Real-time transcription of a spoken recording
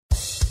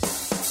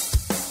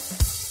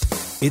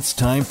It's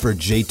time for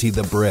JT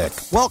the Brick.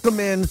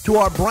 Welcome in to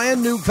our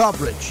brand new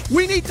coverage.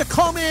 We need to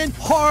come in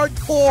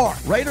hardcore.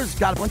 Raiders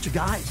got a bunch of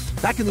guys.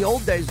 Back in the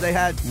old days, they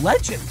had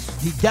legends.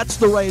 He gets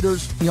the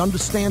Raiders. He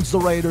understands the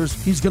Raiders.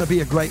 He's going to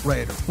be a great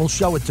Raider. Well,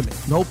 show it to me.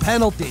 No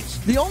penalties.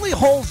 The only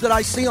holes that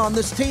I see on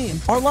this team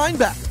are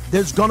linebacker.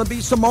 There's going to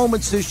be some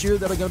moments this year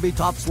that are going to be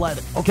tough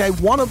sledding. Okay,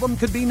 one of them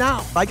could be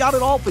now. I got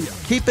it all for you.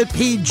 Keep it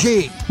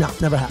PG. No,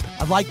 never happened.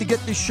 I'd like to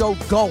get this show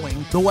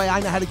going the way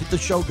I know how to get the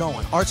show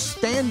going. Our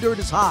standard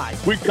is high.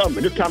 We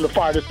coming. It's time to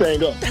fire this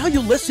thing up. What the hell are you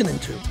listening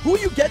to? Who are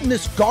you getting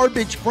this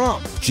garbage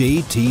from?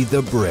 JT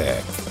the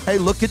Brick. Hey,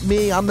 look at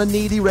me. I'm the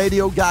needy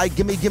radio guy.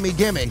 Gimme, gimme,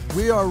 gimme.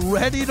 We are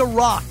ready to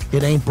rock.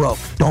 It ain't broke.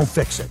 Don't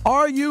fix it.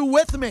 Are you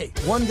with me?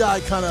 One guy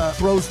kind of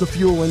throws the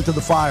fuel into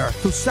the fire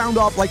to sound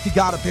off like you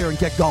got up here and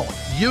get going.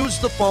 Use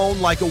the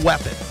phone like a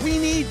weapon. We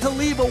need to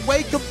leave a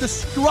wake of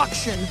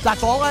destruction.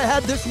 That's all I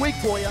had this week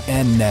for you.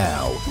 And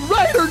now,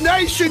 Raider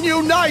Nation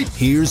Unite!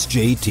 Here's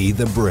JT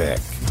the Brick.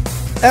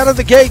 Out of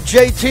the gate,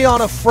 JT, on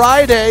a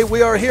Friday.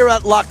 We are here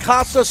at La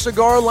Casa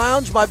Cigar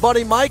Lounge. My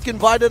buddy Mike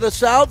invited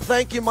us out.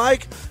 Thank you,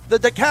 Mike. The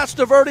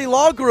DeCasta Verde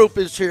Law Group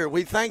is here.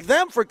 We thank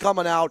them for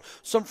coming out.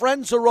 Some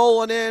friends are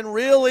rolling in.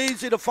 Real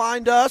easy to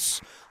find us.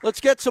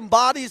 Let's get some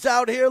bodies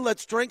out here.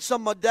 Let's drink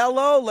some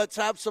Modelo. Let's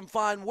have some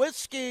fine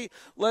whiskey.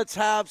 Let's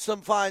have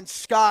some fine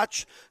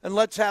scotch. And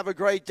let's have a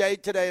great day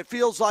today. It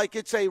feels like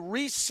it's a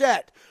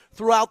reset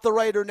throughout the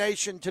Raider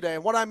Nation today.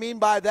 And what I mean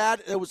by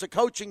that, it was a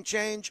coaching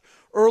change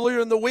earlier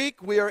in the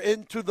week. We are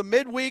into the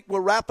midweek. We're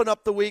wrapping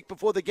up the week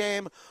before the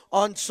game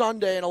on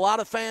Sunday. And a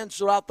lot of fans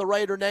throughout the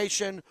Raider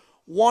Nation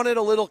wanted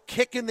a little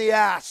kick in the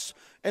ass,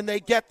 and they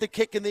get the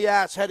kick in the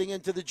ass heading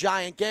into the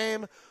Giant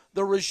game.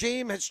 The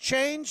regime has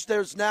changed.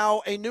 There's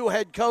now a new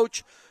head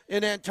coach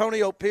in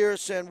Antonio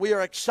Pierce, and we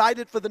are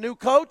excited for the new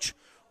coach.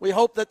 We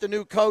hope that the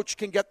new coach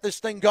can get this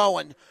thing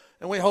going,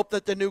 and we hope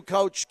that the new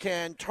coach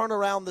can turn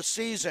around the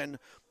season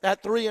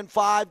at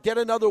 3-5, get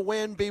another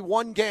win, be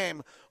one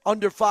game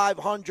under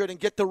 500, and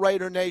get the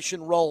Raider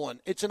Nation rolling.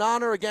 It's an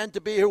honor, again, to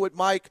be here with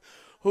Mike,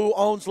 who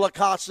owns La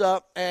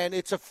Casa, and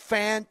it's a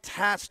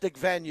fantastic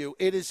venue.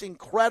 It is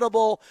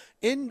incredible,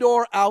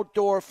 indoor,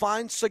 outdoor,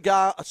 fine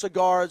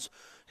cigars,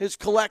 his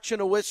collection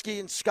of whiskey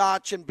and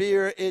scotch and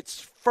beer. It's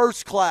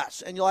first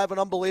class, and you'll have an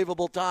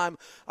unbelievable time.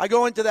 I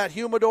go into that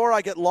humidor,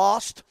 I get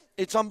lost.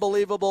 It's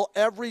unbelievable.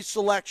 Every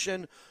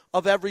selection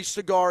of every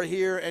cigar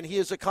here, and he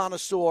is a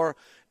connoisseur.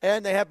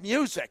 And they have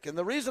music. And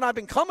the reason I've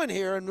been coming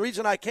here and the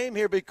reason I came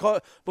here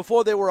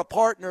before they were a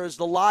partner is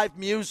the live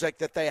music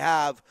that they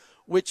have,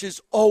 which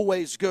is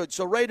always good.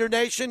 So Raider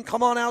Nation,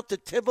 come on out to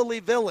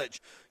Tivoli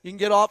Village. You can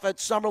get off at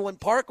Summerlin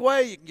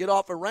Parkway. You can get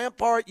off at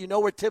Rampart. You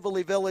know where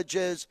Tivoli Village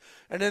is.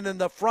 And then in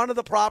the front of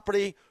the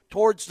property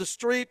towards the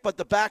street, but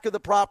the back of the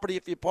property,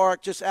 if you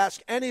park, just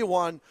ask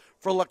anyone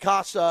for La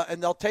Casa,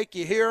 and they'll take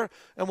you here.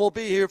 And we'll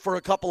be here for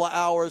a couple of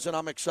hours, and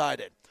I'm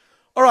excited.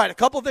 All right, a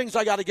couple of things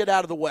I got to get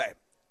out of the way.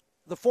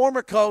 The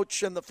former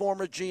coach and the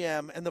former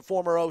GM and the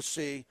former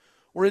OC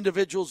were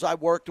individuals I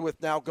worked with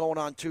now going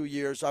on 2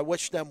 years. I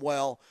wish them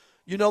well.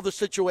 You know the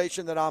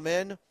situation that I'm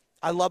in.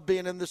 I love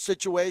being in this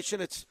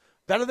situation. It's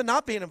better than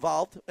not being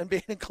involved and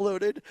being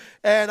included.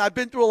 And I've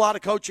been through a lot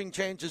of coaching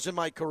changes in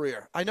my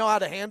career. I know how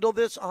to handle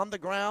this on the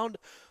ground.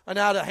 I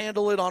know how to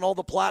handle it on all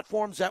the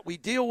platforms that we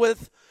deal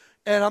with.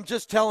 And I'm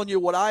just telling you,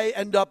 what I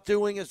end up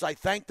doing is I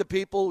thank the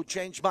people who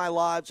changed my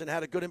lives and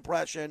had a good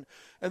impression.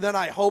 And then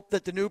I hope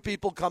that the new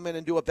people come in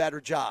and do a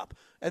better job.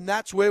 And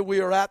that's where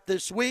we are at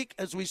this week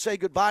as we say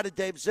goodbye to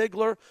Dave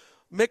Ziegler,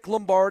 Mick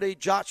Lombardi,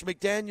 Josh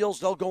McDaniels.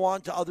 They'll go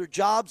on to other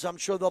jobs. I'm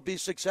sure they'll be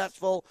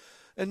successful.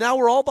 And now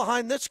we're all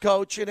behind this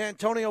coach in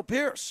Antonio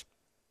Pierce.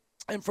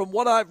 And from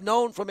what I've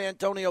known from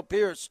Antonio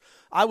Pierce,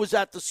 I was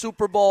at the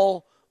Super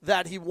Bowl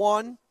that he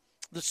won,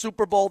 the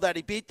Super Bowl that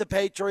he beat the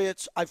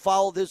Patriots. I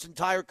followed his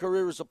entire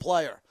career as a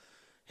player.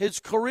 His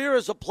career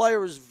as a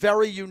player is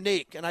very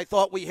unique, and I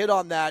thought we hit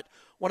on that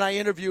when I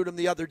interviewed him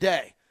the other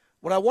day.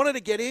 What I wanted to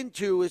get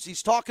into is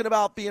he's talking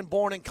about being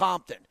born in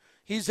Compton.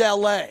 He's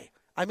L.A.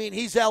 I mean,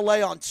 he's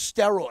L.A. on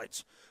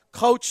steroids.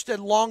 Coached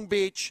in Long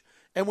Beach,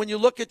 and when you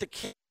look at the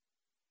kid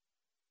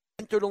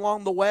entered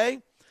along the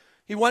way,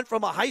 he went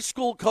from a high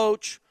school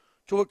coach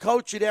to a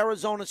coach at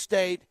Arizona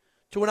State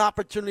to an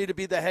opportunity to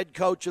be the head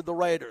coach of the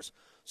Raiders.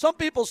 Some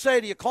people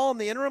say, do you call him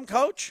the interim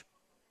coach?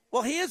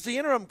 Well, he is the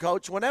interim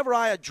coach. Whenever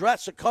I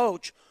address a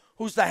coach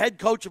who's the head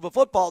coach of a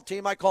football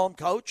team, I call him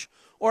coach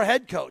or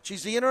head coach.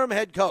 He's the interim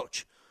head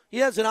coach. He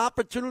has an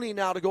opportunity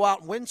now to go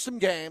out and win some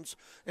games,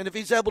 and if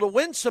he's able to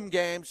win some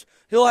games,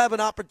 he'll have an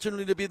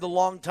opportunity to be the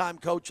longtime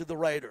coach of the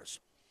Raiders.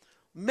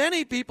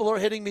 Many people are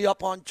hitting me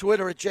up on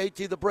Twitter at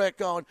JT the Brick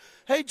going,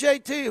 hey,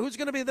 JT, who's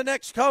going to be the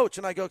next coach?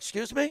 And I go,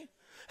 excuse me?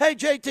 Hey,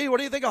 JT, what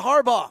do you think of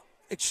Harbaugh?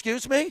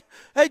 Excuse me?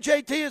 Hey,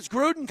 JT, is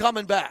Gruden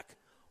coming back?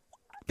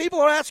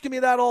 People are asking me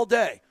that all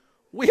day.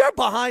 We are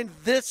behind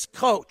this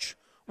coach.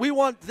 We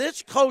want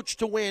this coach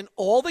to win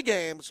all the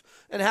games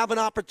and have an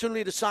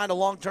opportunity to sign a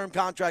long-term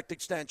contract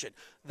extension.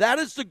 That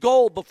is the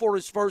goal before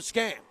his first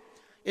game.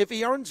 If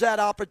he earns that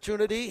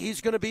opportunity,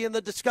 he's going to be in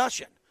the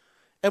discussion.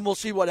 and we'll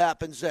see what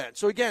happens then.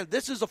 So, again,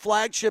 this is a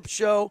flagship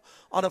show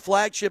on a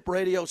flagship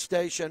radio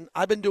station.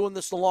 I've been doing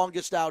this the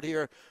longest out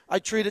here. I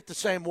treat it the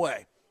same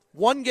way.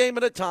 One game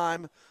at a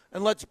time,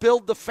 and let's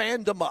build the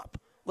fandom up.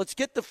 Let's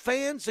get the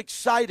fans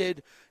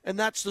excited, and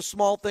that's the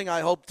small thing I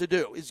hope to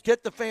do, is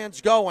get the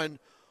fans going.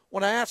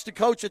 When I asked the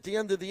coach at the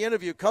end of the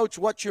interview, Coach,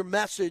 what's your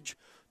message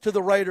to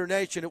the Raider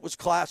Nation? It was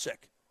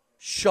classic.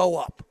 Show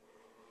up.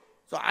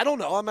 So I don't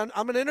know.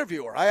 I'm an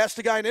interviewer. I asked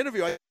the guy in an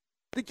interview,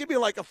 to give me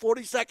like a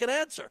 40-second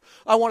answer.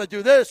 I want to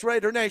do this,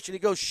 Raider Nation. He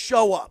goes,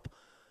 show up.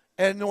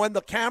 And when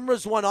the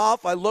cameras went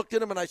off, I looked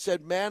at him and I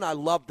said, man, I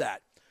love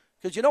that.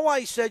 Because you know why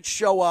he said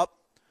show up?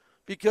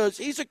 Because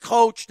he's a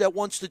coach that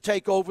wants to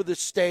take over the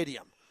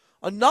stadium.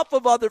 Enough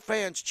of other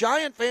fans.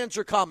 Giant fans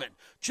are coming.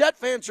 Jet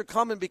fans are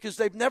coming because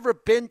they've never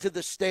been to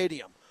the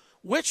stadium.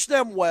 Wish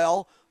them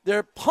well.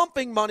 They're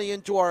pumping money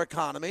into our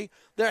economy.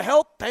 They're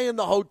help paying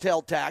the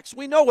hotel tax.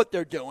 We know what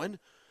they're doing.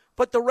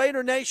 But the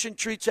Raider Nation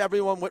treats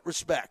everyone with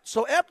respect.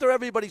 So after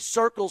everybody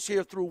circles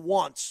here through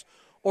once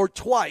or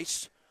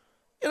twice,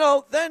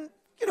 then,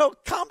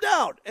 calm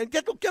down and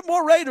get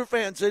more Raider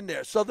fans in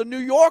there. So the New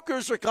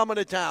Yorkers are coming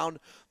to town.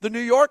 The New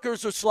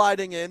Yorkers are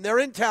sliding in. They're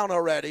in town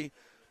already.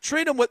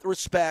 Treat them with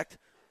respect,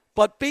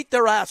 but beat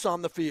their ass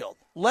on the field.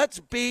 Let's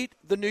beat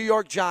the New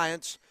York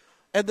Giants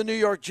and the New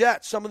York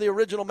Jets. Some of the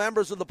original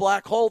members of the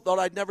Black Hole thought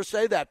I'd never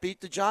say that.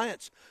 Beat the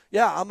Giants.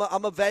 Yeah,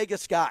 I'm a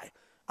Vegas guy.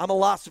 I'm a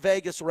Las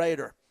Vegas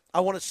Raider. I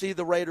want to see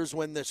the Raiders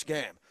win this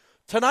game.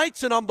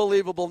 Tonight's an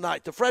unbelievable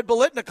night. The Fred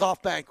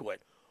Biletnikoff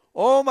banquet.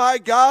 Oh, my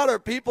God, are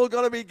people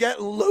going to be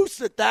getting loose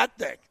at that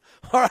thing?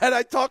 All right,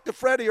 I talked to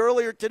Freddie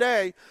earlier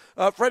today.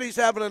 Freddie's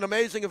having an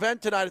amazing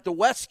event tonight at the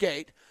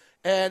Westgate,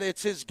 and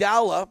it's his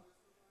gala,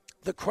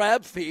 the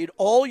Crab Feed.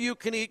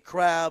 All-you-can-eat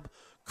crab.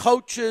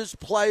 Coaches,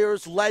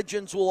 players,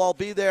 legends will all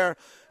be there.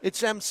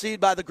 It's emceed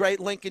by the great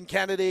Lincoln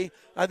Kennedy.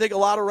 I think a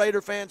lot of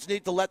Raider fans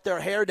need to let their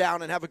hair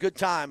down and have a good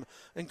time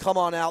and come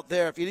on out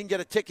there. If you didn't get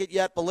a ticket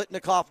yet,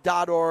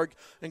 Biletnikoff.org,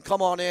 and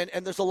come on in.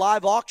 And there's a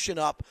live auction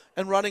up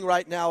and running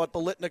right now at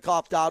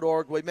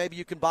Biletnikoff.org where maybe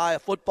you can buy a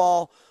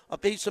football, a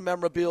piece of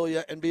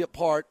memorabilia, and be a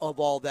part of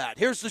all that.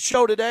 Here's the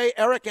show today.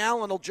 Eric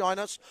Allen will join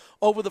us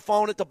over the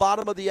phone at the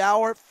bottom of the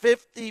hour.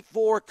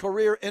 54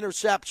 career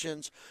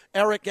interceptions.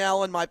 Eric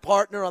Allen, my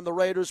partner on the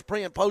Raiders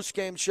pre- and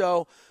post-game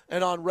show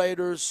and on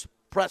Raiders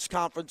Press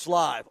Conference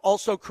Live.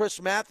 Also,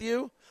 Chris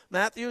Matthews,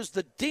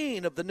 the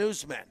Dean of the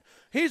Newsmen.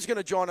 He's going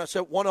to join us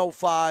at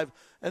 1:05,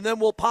 and then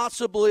we'll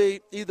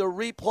possibly either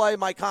replay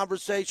my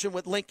conversation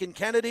with Lincoln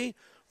Kennedy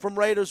from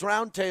Raiders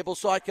Roundtable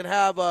so I can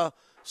have a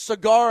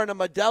cigar and a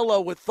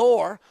Modelo with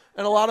Thor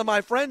and a lot of my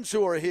friends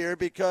who are here,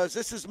 because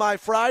this is my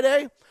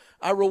Friday.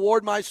 I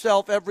reward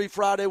myself every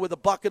Friday with a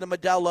bucket of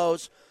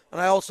Modelo's, and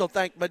I also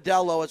thank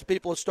Modelo as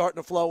people are starting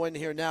to flow in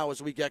here now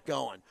as we get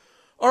going.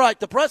 All right,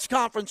 the press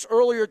conference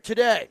earlier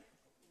today.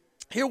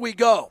 Here we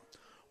go.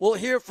 We'll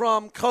hear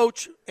from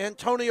Coach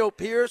Antonio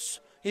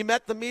Pierce. He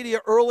met the media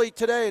early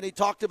today, and he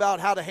talked about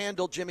how to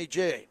handle Jimmy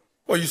G.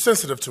 Well, you're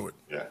sensitive to it,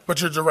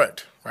 but you're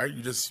direct, right?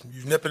 You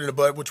nip it in the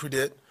bud, which we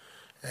did,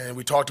 and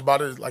we talked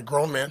about it like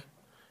grown men.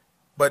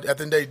 But at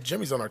the end of the day,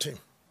 Jimmy's on our team.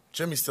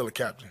 Jimmy's still a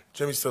captain.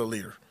 Jimmy's still a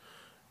leader.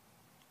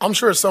 I'm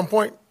sure at some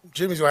point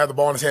Jimmy's going to have the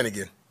ball in his hand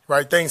again,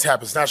 right? Things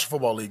happen. It's National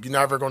Football League. You're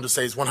never going to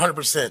say it's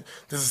 100%,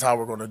 this is how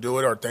we're going to do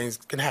it, or things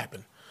can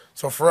happen.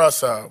 So for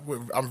us,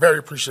 I'm very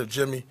appreciative of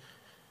Jimmy.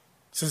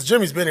 Since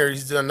Jimmy's been here,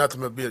 he's done nothing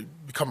but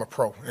become a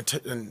pro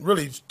and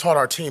really taught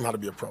our team how to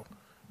be a pro.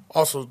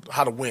 Also,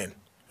 how to win.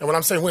 And when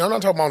I'm saying win, I'm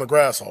not talking about on the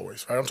grass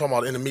always, right? I'm talking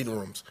about in the meeting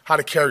rooms, how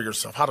to carry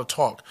yourself, how to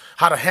talk,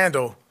 how to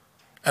handle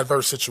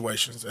adverse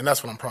situations, and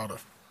that's what I'm proud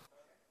of.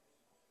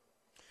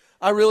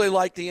 I really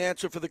like the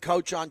answer for the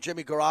coach on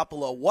Jimmy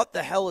Garoppolo. What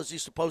the hell is he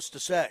supposed to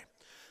say?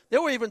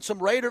 There were even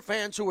some Raider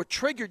fans who were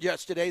triggered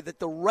yesterday that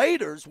the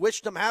Raiders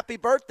wished him happy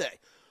birthday.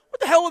 What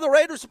the hell were the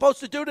Raiders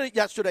supposed to do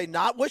yesterday?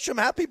 Not wish him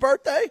happy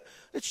birthday?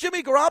 It's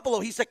Jimmy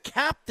Garoppolo. He's a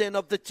captain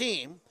of the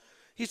team.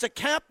 He's a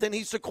captain.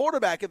 He's the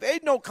quarterback. If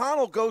Aiden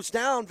O'Connell goes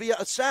down via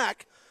a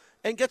sack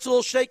and gets a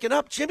little shaken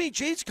up, Jimmy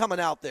G's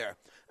coming out there.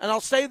 And I'll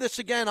say this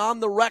again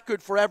on the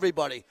record for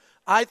everybody.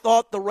 I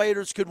thought the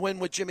Raiders could win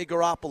with Jimmy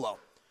Garoppolo.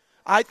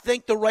 I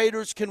think the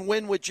Raiders can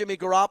win with Jimmy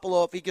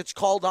Garoppolo if he gets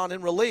called on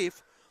in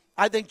relief.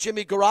 I think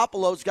Jimmy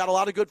Garoppolo's got a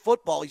lot of good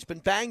football. He's been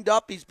banged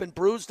up. He's been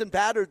bruised and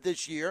battered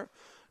this year.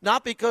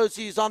 Not because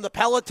he's on the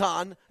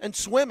Peloton and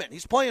swimming.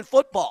 He's playing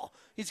football.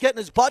 He's getting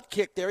his butt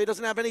kicked there. He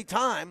doesn't have any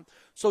time.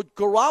 So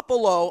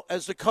Garoppolo,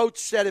 as the coach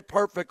said it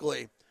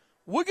perfectly,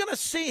 we're going to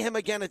see him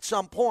again at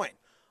some point.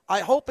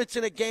 I hope it's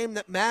in a game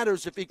that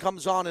matters if he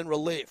comes on in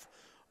relief.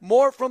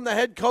 More from the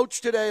head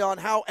coach today on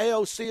how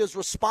AOC is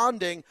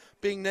responding,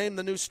 being named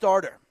the new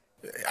starter.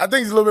 I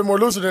think he's a little bit more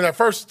lucid than that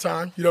first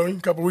time, a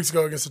couple weeks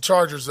ago against the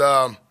Chargers.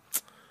 But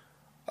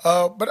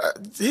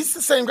he's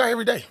the same guy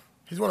every day.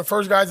 He's one of the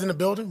first guys in the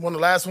building, one of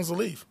the last ones to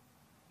leave.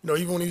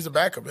 Even when he was a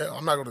backup,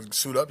 I'm not going to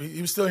suit up. He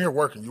was still here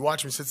working. You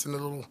watch him, he sits in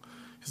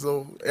his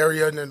little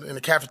area in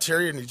the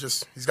cafeteria, and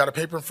he's got a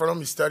paper in front of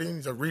him. He's studying.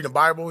 He's reading the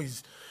Bible.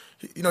 He's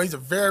a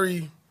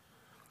very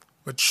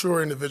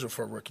mature individual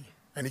for a rookie.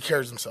 and he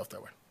carries himself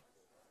that way.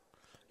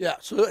 Yeah,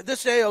 so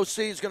this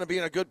AOC is going to be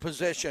in a good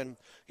position.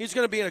 He's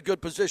going to be in a good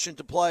position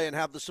to play and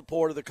have the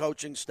support of the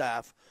coaching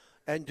staff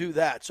and do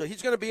that. So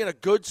he's going to be in a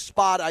good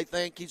spot, I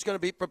think. He's going to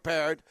be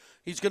prepared.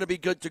 He's going to be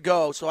good to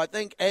go. So I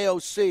think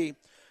AOC,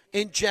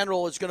 in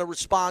general, is going to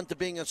respond to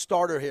being a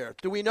starter here.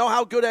 Do we know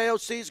how good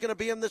AOC is going to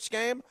be in this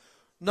game?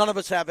 None of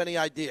us have any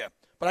idea.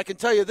 But I can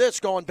tell you this,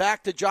 going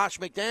back to Josh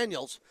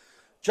McDaniels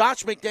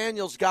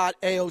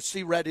got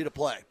AOC ready to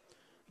play.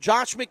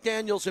 Josh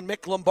McDaniels and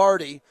Mick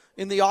Lombardi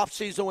in the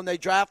offseason when they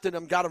drafted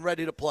him got him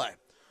ready to play.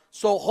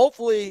 So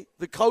hopefully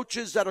the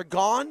coaches that are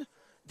gone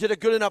did a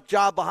good enough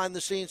job behind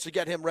the scenes to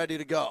get him ready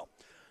to go.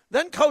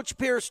 Then Coach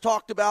Pierce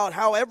talked about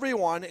how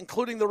everyone,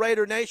 including the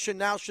Raider Nation,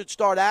 now should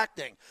start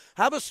acting.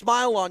 Have a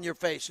smile on your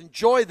face.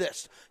 Enjoy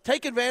this.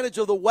 Take advantage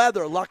of the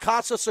weather. La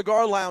Casa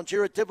Cigar Lounge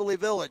here at Tivoli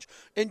Village.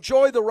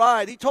 Enjoy the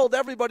ride. He told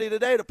everybody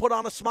today to put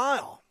on a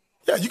smile.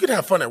 Yeah, you can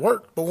have fun at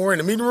work, but when we're in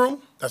the meeting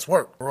room, that's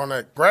work. We're on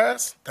that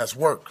grass, that's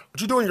work. What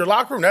you do in your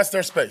locker room, that's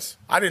their space.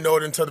 I didn't know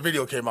it until the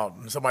video came out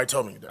and somebody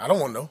told me. I don't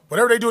want to know.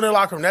 Whatever they do in their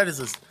locker room, that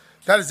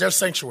is their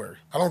sanctuary.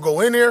 I don't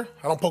go in there.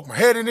 I don't poke my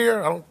head in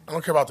there. I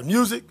don't care about the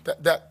music.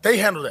 That they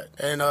handle that,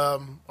 and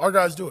our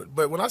guys do it.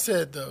 But when I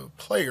said the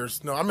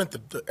players, no, I meant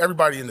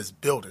everybody in this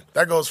building.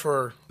 That goes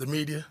for the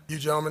media, you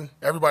gentlemen,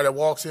 everybody that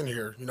walks in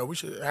here. We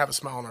should have a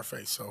smile on our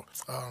face. So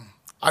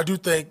I do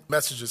think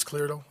message is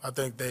clear, though. I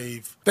think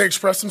they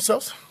expressed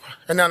themselves,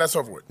 and now that's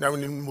over with. Now we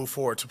need to move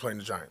forward to playing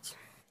the Giants.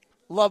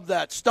 Love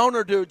that.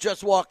 Stoner dude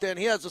just walked in.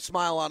 He has a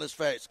smile on his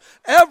face.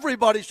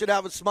 Everybody should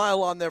have a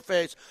smile on their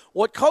face.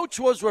 What Coach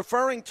was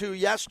referring to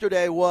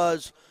yesterday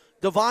was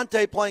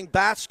Devontae playing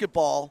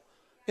basketball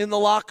in the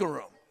locker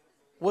room.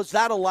 Was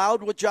that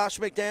allowed with Josh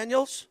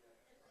McDaniels?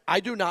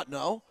 I do not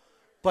know,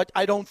 but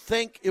I don't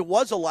think it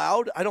was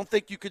allowed. I don't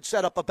think you could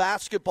set up a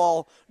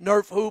basketball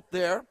Nerf hoop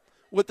there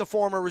with the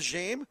former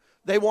regime.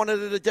 They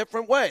wanted it a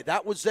different way.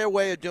 That was their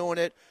way of doing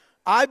it.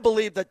 I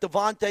believe that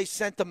Devontae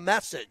sent a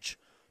message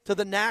to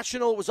the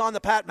national, it was on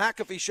the Pat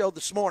McAfee show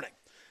this morning,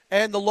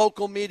 and the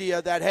local media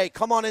that, hey,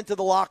 come on into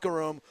the locker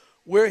room.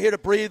 We're here to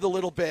breathe a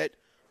little bit.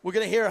 We're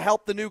going to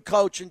help the new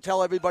coach and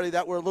tell everybody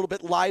that we're a little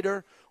bit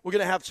lighter. We're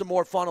going to have some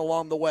more fun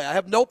along the way. I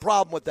have no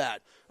problem with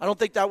that. I don't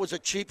think that was a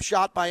cheap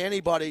shot by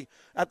anybody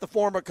at the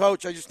former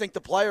coach. I just think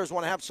the players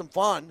want to have some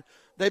fun.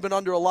 They've been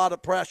under a lot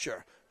of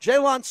pressure.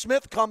 Jalen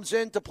Smith comes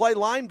in to play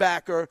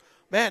linebacker.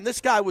 Man,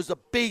 this guy was a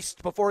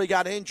beast before he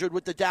got injured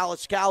with the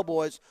Dallas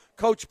Cowboys.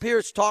 Coach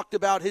Pierce talked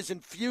about his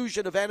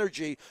infusion of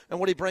energy and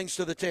what he brings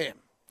to the team.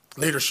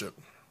 Leadership.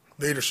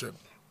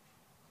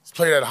 He's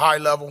played at a high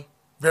level,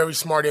 very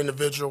smart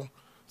individual,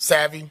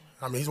 savvy.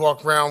 He's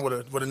walking around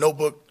with a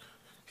notebook.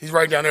 He's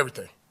writing down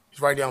everything.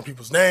 He's writing down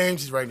people's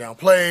names. He's writing down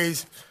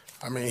plays.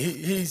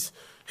 He's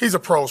a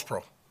pro's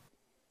pro.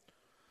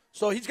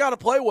 So he's got to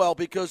play well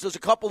because there's a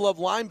couple of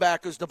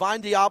linebackers. Divine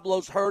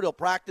Diablo's hurt. He'll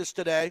practice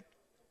today.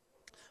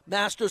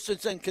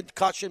 Masterson's in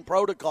concussion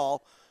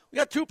protocol. We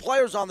got 2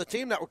 players on the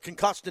team that were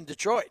concussed in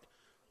Detroit.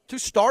 2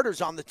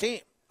 starters on the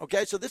team.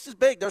 Okay, so this is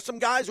big. There's some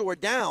guys who are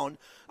down.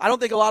 I don't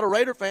think a lot of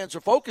Raider fans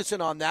are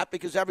focusing on that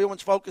because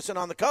everyone's focusing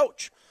on the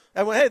coach.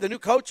 And hey, the new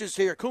coach is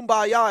here.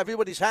 Kumbaya,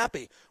 everybody's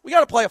happy. We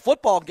got to play a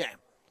football game.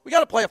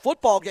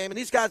 And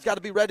these guys got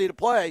to be ready to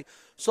play.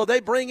 So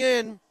they bring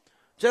in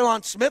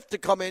Jalen Smith to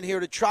come in here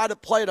to try to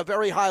play at a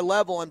very high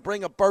level and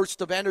bring a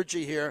burst of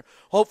energy here.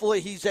 Hopefully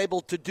he's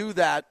able to do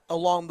that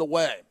along the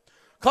way.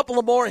 A couple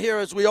of more here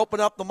as we open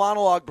up the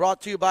monologue,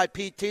 brought to you by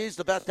PT's,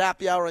 the best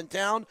happy hour in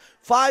town.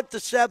 5 to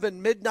 7,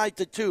 midnight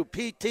to 2.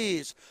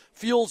 PT's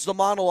fuels the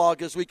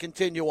monologue as we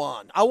continue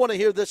on. I want to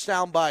hear this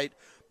soundbite.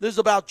 This is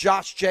about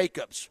Josh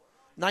Jacobs,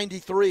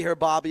 93 here,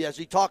 Bobby, as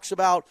he talks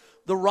about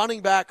the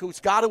running back who's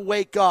got to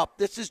wake up.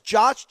 This is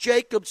Josh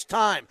Jacobs'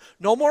 time.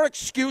 No more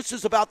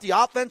excuses about the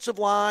offensive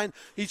line.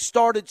 He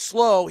started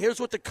slow. Here's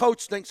what the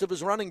coach thinks of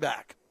his running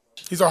back.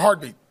 He's our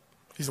heartbeat.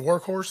 He's a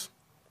workhorse.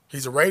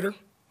 He's a Raider.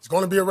 He's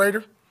going to be a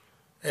Raider.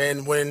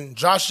 And when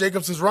Josh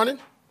Jacobs is running,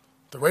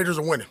 the Raiders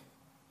are winning.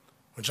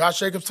 When Josh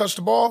Jacobs touched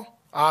the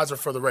ball, odds are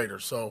for the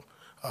Raiders. So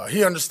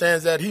he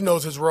understands that. He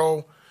knows his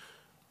role.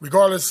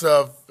 Regardless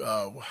of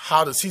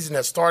how the season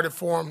has started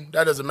for him,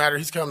 that doesn't matter.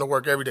 He's coming to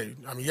work every day.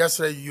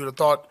 Yesterday you would have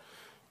thought,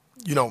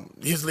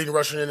 he's the leading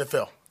rusher in the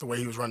NFL, the way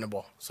he was running the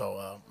ball.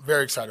 So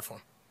very excited for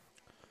him.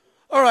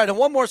 All right, and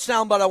one more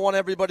soundbite I want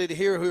everybody to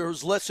hear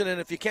who's listening.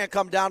 If you can't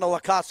come down to La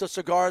Casa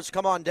Cigars,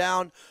 come on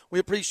down. We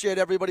appreciate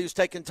everybody who's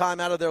taking time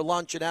out of their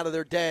lunch and out of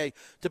their day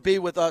to be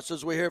with us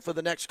as we're here for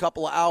the next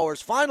couple of hours.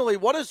 Finally,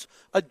 what is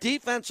a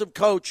defensive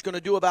coach going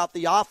to do about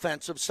the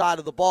offensive side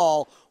of the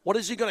ball? What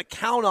is he going to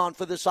count on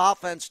for this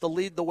offense to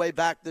lead the way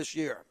back this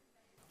year?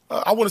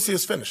 I want to see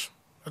us finish.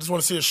 I just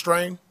want to see us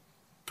strain,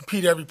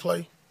 compete every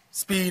play,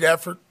 speed,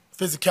 effort,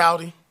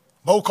 physicality.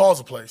 Bo calls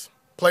the plays.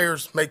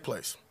 Players make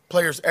plays.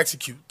 Players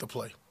execute the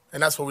play,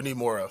 and that's what we need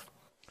more of.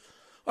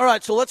 All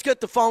right, so let's get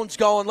the phones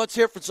going. Let's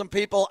hear from some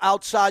people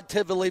outside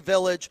Tivoli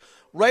Village.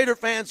 Raider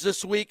fans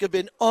this week have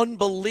been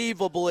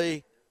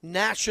unbelievably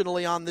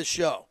nationally on this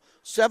show.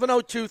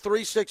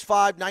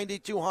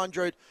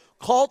 702-365-9200.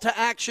 Call to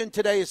action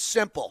today is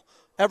simple.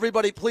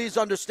 Everybody, please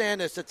understand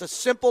this. It's a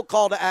simple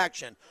call to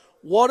action.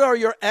 What are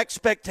your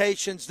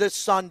expectations this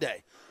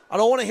Sunday? I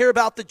don't want to hear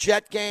about the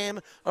Jet game.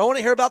 I don't want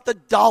to hear about the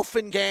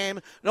Dolphin game.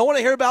 I don't want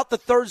to hear about the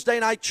Thursday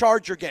night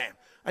Charger game.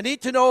 I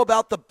need to know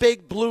about the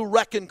big blue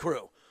wrecking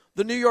crew,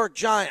 the New York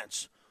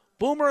Giants.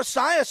 Boomer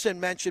Esiason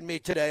mentioned me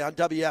today on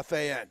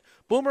WFAN.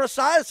 Boomer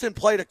Esiason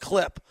played a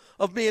clip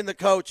of me and the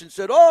coach and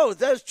said, oh,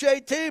 there's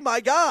JT, my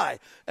guy.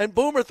 And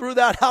Boomer threw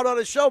that out on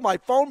his show. My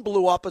phone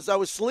blew up as I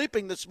was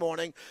sleeping this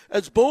morning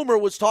as Boomer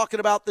was talking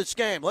about this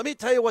game. Let me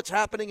tell you what's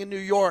happening in New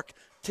York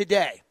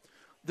today.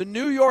 The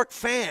New York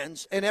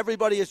fans and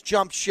everybody has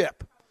jumped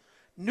ship.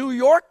 New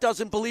York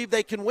doesn't believe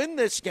they can win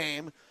this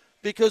game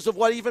because of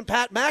what even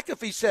Pat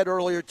McAfee said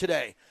earlier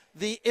today.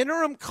 The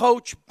interim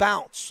coach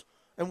bounce.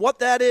 And what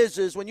that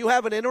is when you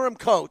have an interim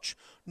coach,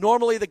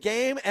 normally the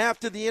game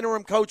after the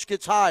interim coach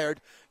gets hired,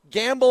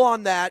 gamble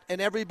on that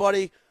and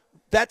everybody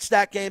bets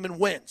that game and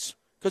wins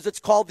because it's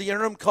called the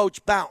interim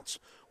coach bounce.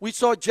 We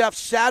saw Jeff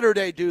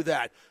Saturday do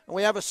that, and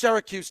we have a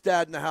Syracuse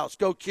dad in the house.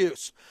 Go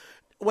Cuse.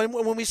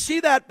 When we see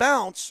that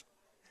bounce,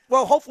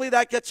 well, hopefully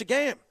that gets a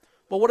game.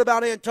 But what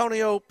about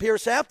Antonio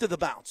Pierce after the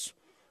bounce?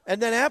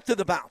 And then after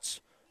the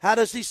bounce, how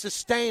does he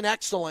sustain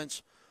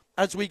excellence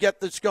as we get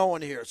this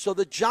going here? So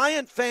the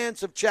Giant fans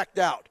have checked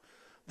out.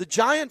 The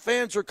Giant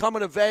fans are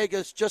coming to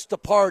Vegas just to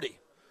party.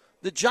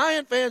 The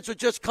Giant fans are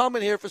just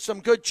coming here for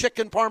some good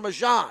chicken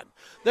parmesan.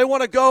 They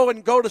want to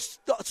go to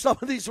some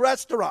of these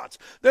restaurants.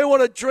 They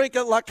want to drink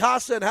at La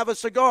Casa and have a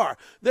cigar.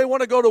 They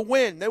want to go to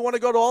Wynn. They want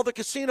to go to all the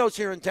casinos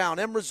here in town,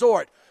 M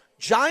Resort.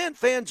 Giant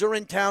fans are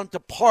in town to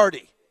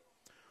party.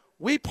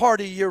 We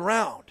party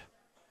year-round.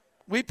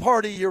 We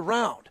party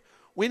year-round.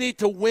 We need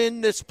to win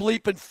this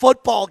bleeping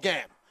football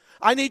game.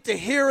 I need to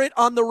hear it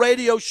on the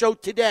radio show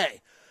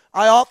today.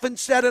 I often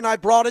said, and I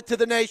brought it to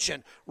the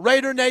nation,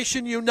 Raider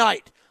Nation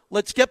unite.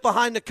 Let's get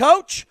behind the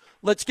coach.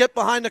 Let's get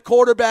behind the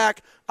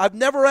quarterback. I've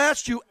never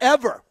asked you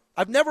ever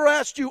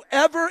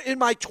in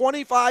my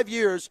 25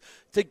 years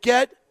to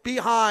get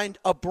behind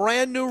a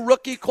brand new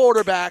rookie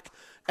quarterback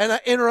and an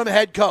interim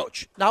head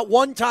coach. Not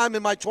one time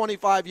in my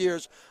 25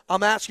 years.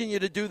 I'm asking you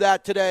to do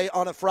that today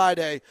on a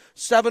Friday.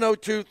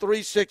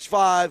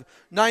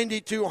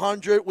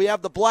 702-365-9200. We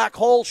have the black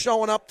hole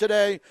showing up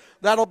today.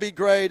 That'll be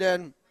great.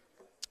 And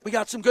we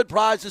got some good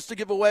prizes to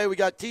give away. We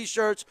got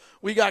T-shirts.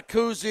 We got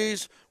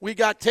koozies. We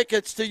got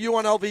tickets to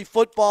UNLV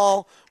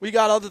football. We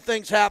got other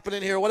things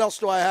happening here. What else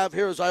do I have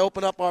here as I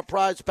open up our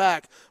prize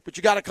pack? But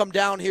you got to come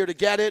down here to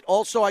get it.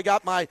 Also, I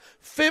got my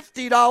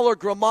 $50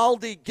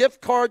 Grimaldi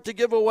gift card to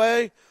give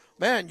away.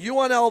 Man,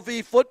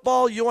 UNLV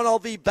football,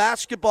 UNLV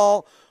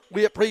basketball.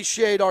 We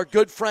appreciate our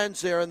good friends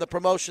there in the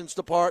promotions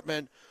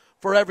department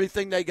for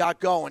everything they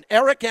got going.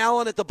 Eric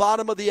Allen at the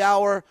bottom of the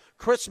hour,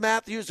 Chris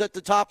Matthews at the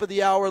top of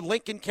the hour,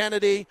 Lincoln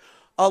Kennedy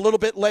a little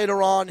bit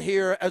later on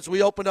here as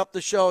we open up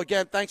the show.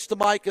 Again, thanks to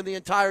Mike and the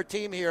entire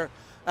team here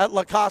at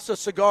La Casa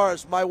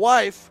Cigars. My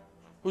wife,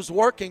 who's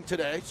working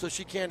today, so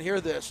she can't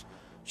hear this,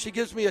 she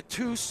gives me a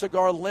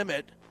 2-cigar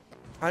limit.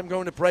 I'm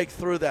going to break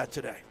through that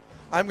today.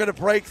 I'm going to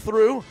break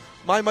through.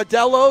 My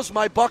Modelo's,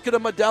 my bucket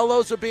of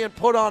Modelo's are being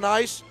put on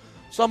ice.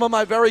 Some of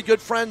my very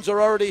good friends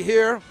are already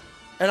here.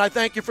 And I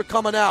thank you for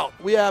coming out.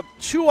 We have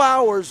 2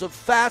 hours of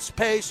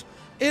fast-paced,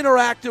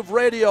 interactive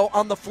radio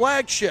on the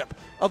flagship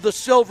of the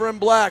Silver and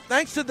Black.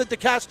 Thanks to the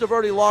DeCasta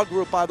Verde Law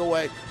Group, by the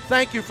way.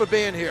 Thank you for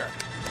being here.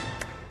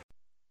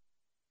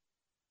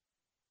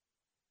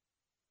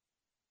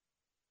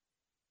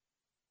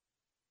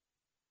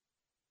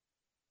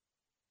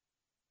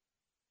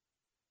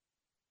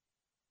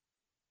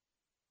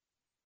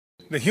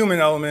 The human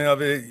element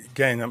of it,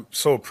 again, I'm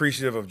so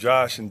appreciative of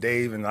Josh and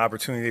Dave and the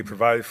opportunity they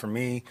provided for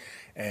me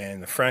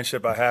and the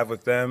friendship I have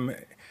with them.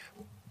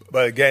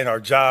 But, again, our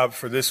job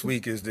for this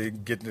week is to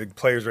get the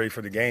players ready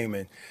for the game.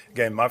 And,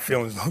 again, my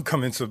feelings don't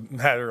come into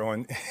matter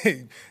on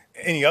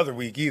any other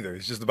week either.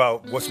 It's just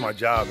about what's my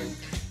job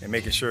and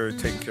making sure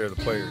taking care of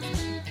the players.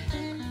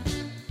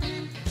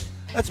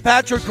 That's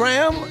Patrick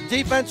Graham,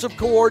 defensive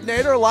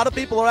coordinator. A lot of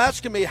people are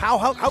asking me,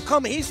 how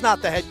come he's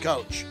not the head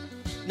coach?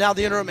 Now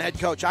the interim head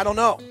coach. I don't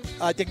know.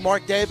 I think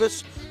Mark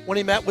Davis, when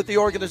he met with the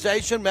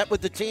organization, met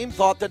with the team,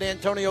 thought that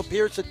Antonio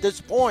Pierce at this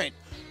point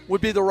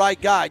would be the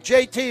right guy.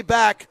 JT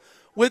back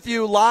with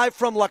you live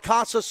from La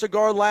Casa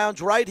Cigar Lounge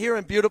right here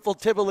in beautiful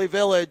Tivoli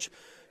Village.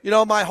 You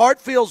know, my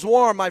heart feels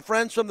warm. My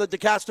friends from the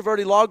DeCasta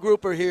Verde Law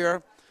Group are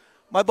here.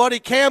 My buddy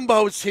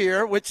Cambo's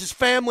here, which is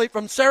family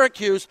from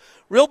Syracuse.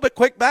 Real bit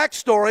quick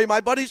backstory.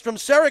 My buddies from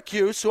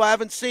Syracuse, who I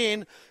haven't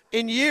seen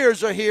in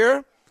years, are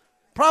here.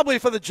 Probably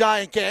for the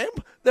Giant game.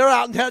 They're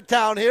out in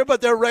town here, but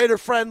they're Raider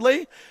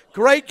friendly.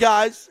 Great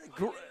guys.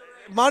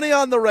 Money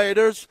on the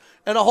Raiders.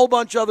 And a whole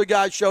bunch of other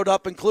guys showed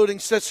up, including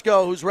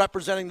Cisco, who's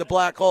representing the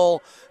Black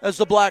Hole, as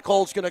the Black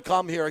Hole's going to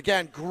come here.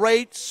 Again,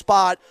 great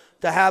spot.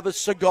 to have a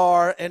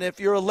cigar. And if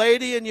you're a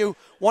lady and you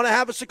want to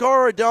have a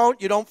cigar or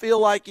you don't feel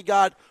like you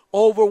got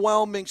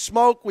overwhelming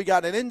smoke, we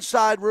got an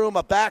inside room,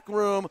 a back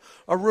room,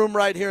 a room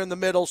right here in the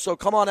middle. So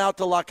come on out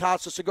to La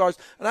Casa Cigars.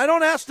 And I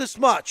don't ask this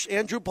much.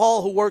 Andrew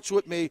Paul, who works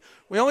with me,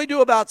 we only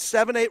do about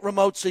 7-8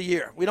 remotes a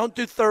year. We don't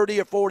do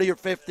 30 or 40 or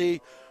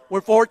 50. We're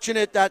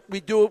fortunate that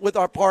we do it with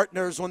our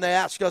partners when they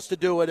ask us to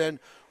do it. And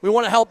we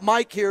want to help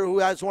Mike here, who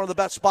has one of the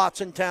best spots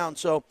in town.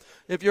 So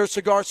if you're a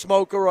cigar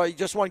smoker or you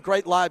just want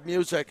great live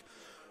music,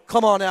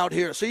 come on out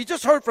here. So you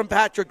just heard from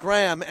Patrick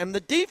Graham, and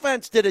the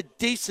defense did a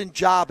decent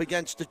job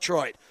against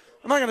Detroit.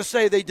 I'm not going to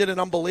say they did an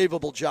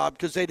unbelievable job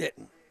because they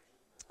didn't.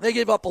 They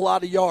gave up a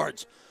lot of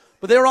yards.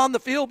 But they were on the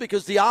field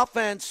because the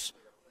offense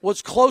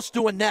was close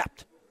to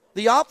inept.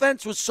 The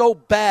offense was so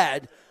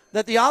bad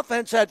that the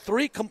offense had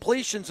 3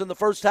 completions in the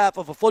first half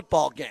of a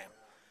football game.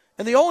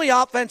 And the only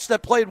offense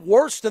that played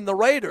worse than the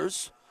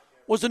Raiders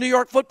was the New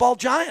York Football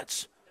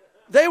Giants.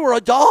 They were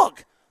a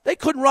dog. They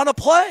couldn't run a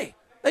play.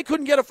 They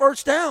couldn't get a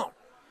first down.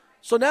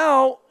 So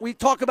now we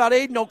talk about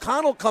Aiden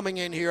O'Connell coming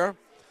in here,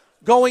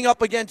 going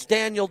up against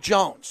Daniel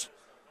Jones.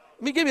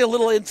 Let me give you a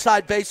little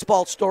inside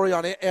baseball story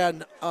on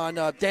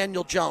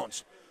Daniel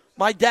Jones.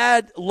 My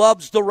dad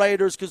loves the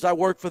Raiders because I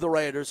work for the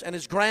Raiders, and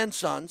his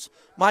grandsons,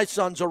 my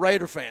sons, are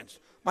Raider fans.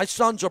 My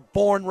sons are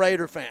born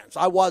Raider fans.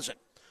 I wasn't.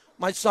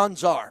 My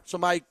sons are. So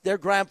their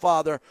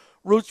grandfather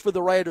roots for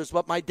the Raiders.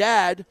 But my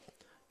dad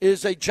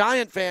is a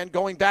Giant fan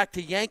going back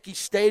to Yankee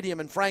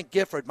Stadium and Frank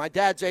Gifford. My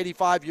dad's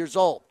 85 years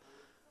old,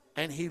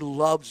 and he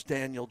loves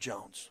Daniel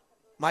Jones.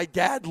 My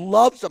dad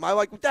loves him. I'm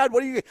like, Dad,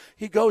 what are you?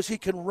 He goes, he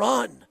can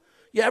run.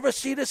 You ever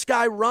see this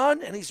guy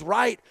run? And he's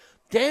right.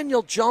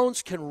 Daniel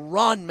Jones can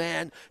run,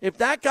 man. If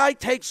that guy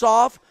takes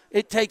off,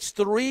 it takes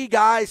 3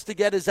 guys to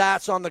get his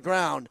ass on the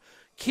ground.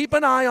 Keep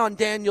an eye on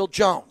Daniel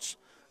Jones.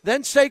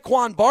 Then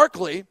Saquon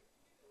Barkley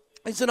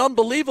is an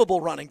unbelievable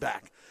running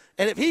back.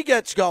 And if he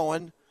gets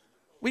going,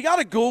 we got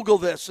to Google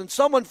this, and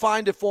someone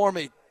find it for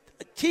me.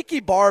 Tiki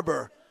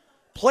Barber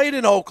played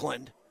in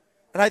Oakland,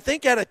 and I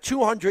think had a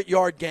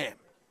 200-yard game.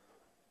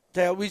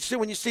 We see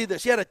when you see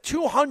this, he had a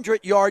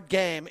 200-yard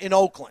game in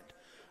Oakland.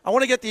 I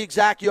want to get the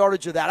exact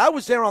yardage of that. I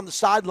was there on the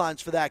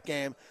sidelines for that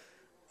game.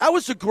 That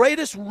was the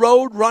greatest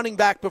road running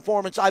back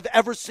performance I've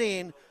ever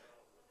seen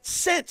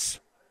since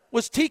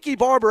was Tiki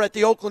Barber at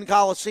the Oakland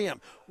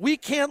Coliseum. We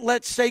can't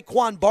let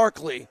Saquon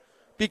Barkley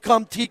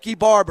become Tiki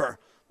Barber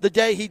the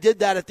day he did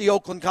that at the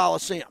Oakland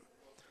Coliseum.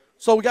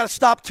 So we got to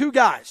stop 2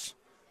 guys.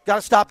 Got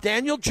to stop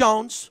Daniel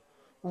Jones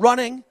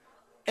running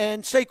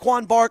and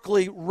Saquon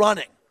Barkley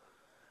running.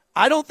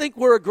 I don't think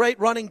we're a great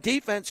running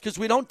defense because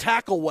we don't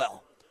tackle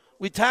well.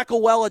 We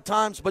tackle well at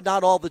times, but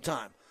not all the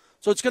time.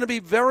 So it's going to be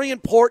very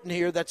important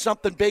here that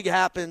something big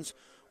happens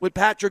with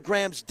Patrick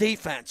Graham's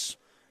defense,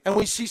 and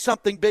we see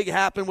something big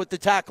happen with the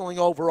tackling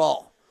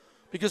overall,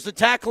 because the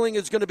tackling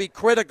is going to be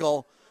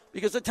critical,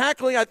 because the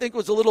tackling, I think,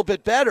 was a little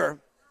bit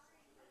better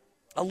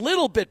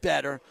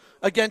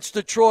against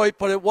Detroit,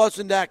 but it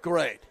wasn't that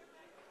great.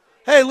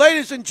 Hey,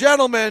 ladies and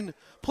gentlemen,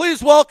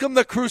 please welcome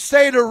the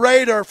Crusader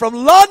Raider from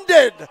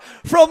London.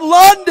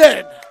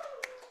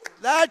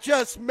 That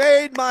just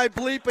made my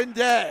bleeping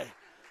day.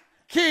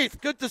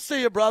 Keith, good to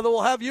see you, brother.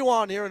 We'll have you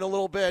on here in a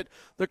little bit.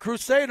 The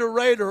Crusader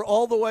Raider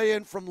all the way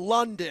in from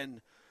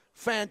London.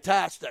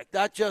 Fantastic.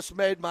 That just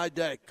made my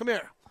day. Come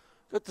here.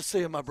 Good to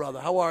see you, my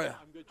brother. How are you?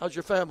 I'm good. How's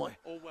your family?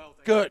 All well,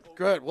 thank Good, you.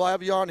 good. We'll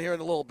have you on here in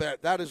a little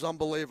bit. That is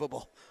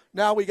unbelievable.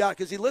 Now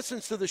because he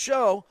listens to the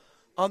show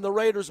on the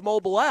Raiders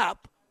mobile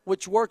app,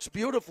 which works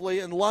beautifully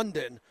in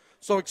London.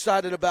 So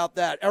excited about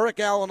that.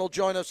 Eric Allen will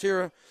join us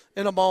here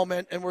in a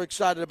moment, and we're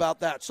excited about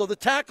that. So the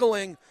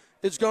tackling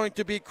is going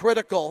to be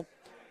critical,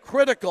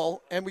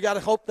 and we got to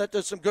hope that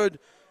there's some good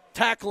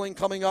tackling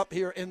coming up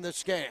here in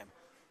this game.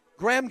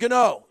 Graham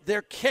Gano,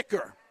 their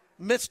kicker,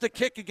 missed a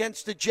kick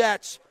against the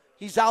Jets.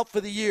 He's out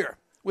for the year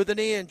with a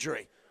knee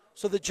injury.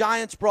 So the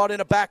Giants brought in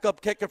a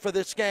backup kicker for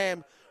this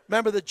game.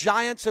 Remember, the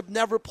Giants have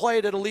never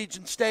played at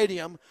Allegiant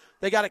Stadium.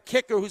 They got a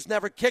kicker who's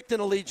never kicked in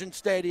Allegiant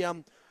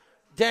Stadium.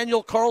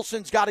 Daniel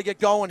Carlson's got to get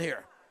going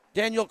here.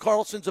 Daniel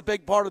Carlson's a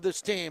big part of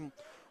this team,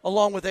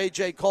 along with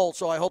A.J. Cole,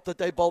 so I hope that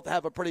they both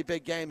have a pretty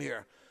big game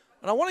here.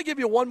 And I want to give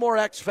you one more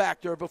X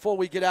factor before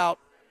we get out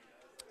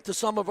to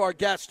some of our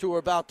guests who are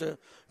about to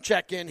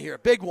check in here.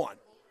 Big one,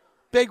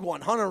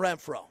 Hunter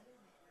Renfrow.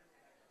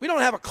 We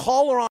don't have a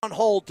caller on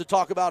hold to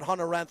talk about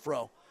Hunter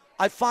Renfrow.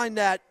 I find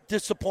that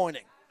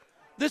disappointing.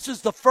 This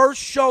is the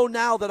first show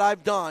now that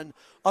I've done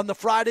on the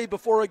Friday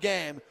before a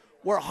game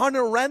where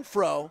Hunter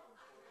Renfrow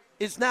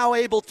is now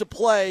able to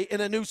play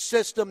in a new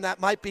system that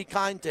might be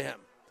kind to him.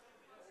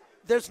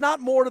 There's not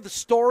more to the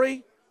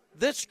story.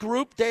 This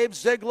group, Dave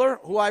Ziegler,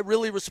 who I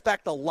really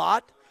respect a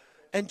lot,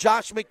 and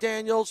Josh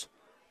McDaniels,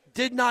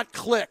 did not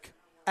click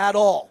at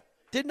all.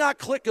 Did not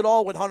click at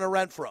all with Hunter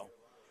Renfrow.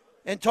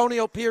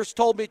 Antonio Pierce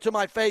told me to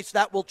my face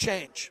that will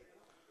change.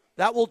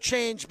 That will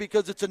change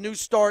because it's a new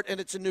start and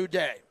it's a new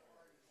day.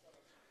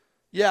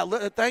 Yeah,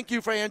 thank you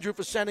for Andrew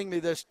for sending me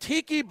this.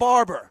 Tiki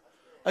Barber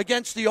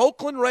against the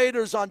Oakland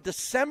Raiders on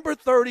December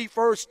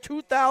 31st,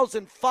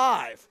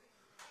 2005.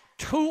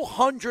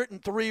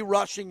 203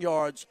 rushing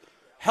yards,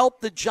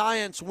 helped the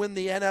Giants win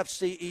the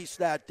NFC East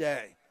that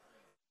day.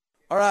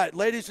 All right,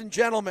 ladies and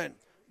gentlemen,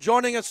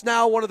 joining us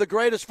now, one of the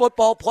greatest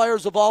football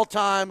players of all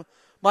time,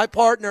 my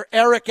partner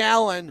Eric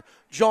Allen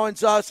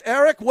joins us.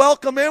 Eric,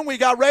 welcome in. We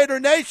got Raider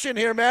Nation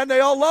here, man. They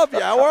all love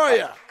you. How are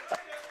you?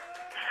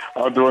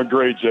 I'm doing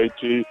great,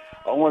 JT.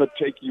 I want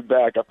to take you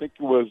back. I think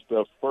it was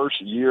the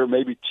first year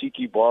maybe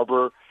Tiki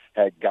Barber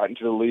had gotten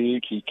to the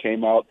league. He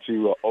came out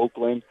to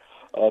Oakland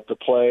to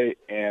play,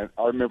 and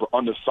I remember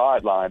on the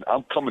sideline,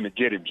 I'm coming to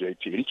get him,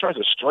 JT, and he tries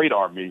to straight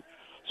arm me.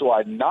 So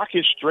I knock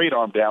his straight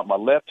arm down, my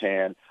left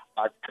hand.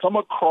 I come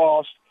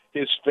across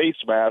his face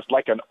mask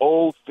like an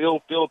old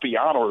Phil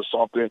Filippiano or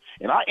something,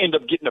 and I end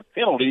up getting a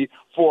penalty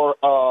for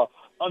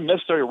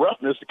unnecessary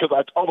roughness because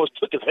I almost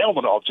took his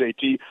helmet off,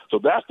 JT. So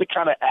that's the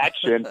kind of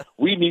action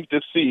we need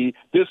to see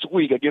this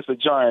week against the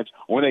Giants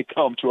when they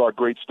come to our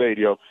great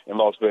stadium in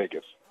Las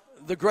Vegas.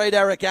 The great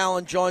Eric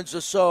Allen joins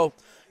us. So,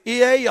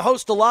 EA, you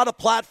host a lot of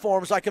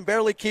platforms. I can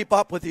barely keep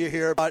up with you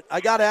here, but I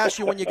got to ask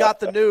you when you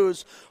got the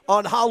news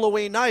on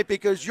Halloween night,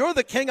 because you're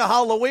the king of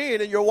Halloween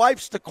and your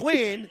wife's the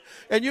queen,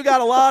 and you got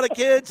a lot of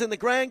kids and the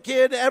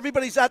grandkid.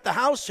 Everybody's at the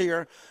house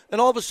here, and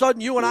all of a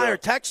sudden you and I are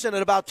texting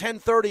at about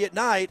 10:30 at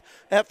night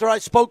after I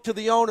spoke to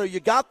the owner. You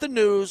got the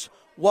news.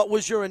 What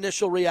was your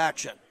initial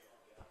reaction?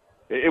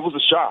 It was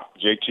a shock,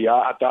 JT.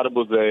 I thought it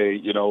was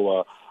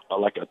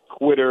like a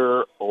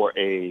Twitter or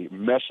a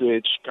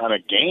message kind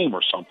of game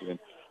or something.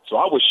 So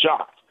I was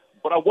shocked,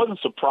 but I wasn't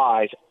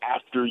surprised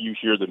after you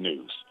hear the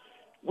news.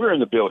 We're in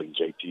the building,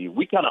 JT.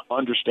 We kind of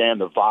understand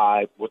the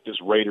vibe, what this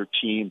Raider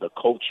team, the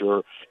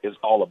culture is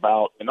all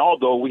about. And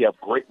although we have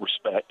great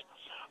respect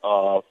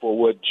for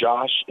what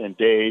Josh and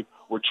Dave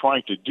were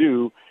trying to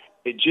do,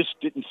 it just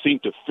didn't seem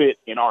to fit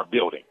in our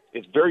building.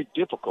 It's very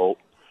difficult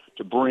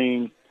to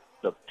bring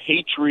the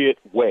Patriot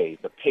way,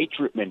 the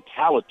Patriot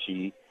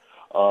mentality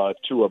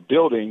to a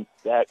building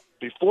that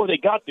before they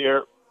got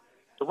there,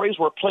 the Rays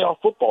were a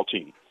playoff football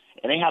team.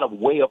 And they had a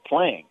way of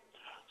playing.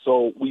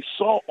 So we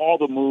saw all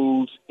the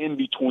moves in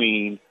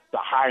between the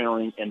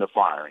hiring and the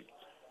firing.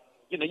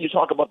 You know, you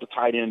talk about the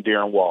tight end,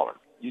 Darren Waller.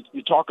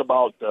 You talk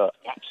about the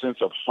absence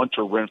of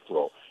Hunter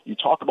Renfrow. You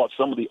talk about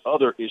some of the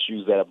other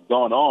issues that have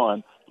gone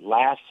on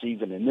last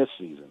season and this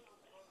season.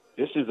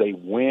 This is a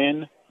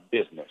win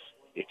business.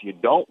 If you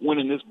don't win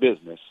in this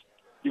business,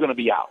 you're going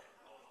to be out.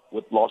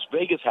 With Las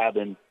Vegas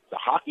having the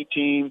hockey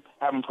team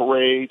having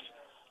parades,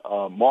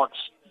 Mark's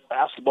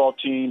basketball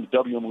team, the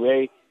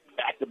WNBA,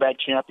 back-to-back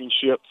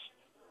championships,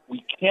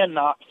 we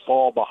cannot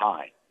fall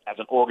behind as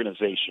an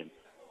organization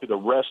to the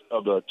rest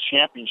of the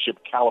championship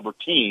caliber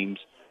teams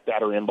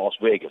that are in Las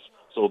Vegas.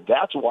 So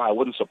that's why I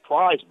wasn't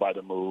surprised by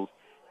the move,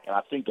 and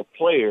I think the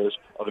players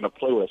are going to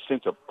play with a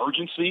sense of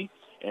urgency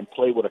and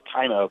play with a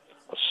kind of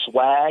a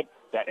swag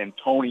that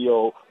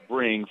Antonio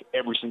brings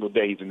every single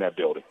day he's in that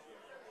building.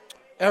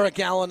 Eric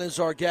Allen is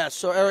our guest.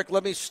 So, Eric,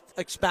 let me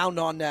expound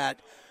on that.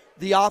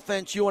 The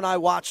offense, you and I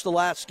watched the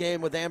last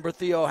game with Amber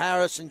Theo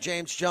Harris and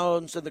James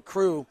Jones and the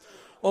crew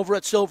over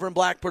at Silver and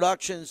Black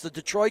Productions, the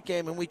Detroit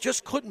game, and we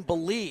just couldn't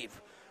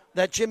believe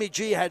that Jimmy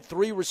G had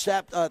three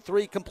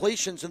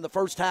completions in the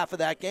first half of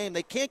that game.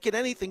 They can't get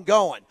anything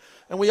going.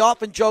 And we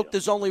often joke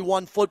there's only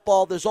one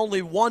football. There's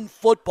only one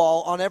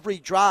football on every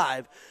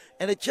drive.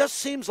 And it just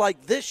seems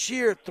like this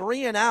year,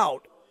 3 and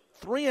out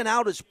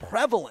is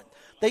prevalent.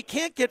 They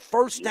can't get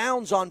first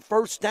downs on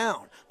first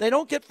down. They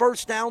don't get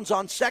first downs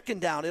on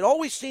second down. It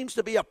always seems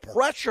to be a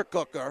pressure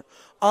cooker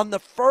on the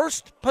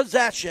first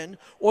possession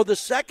or the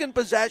second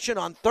possession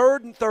on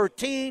 3rd and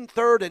 13,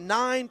 3rd and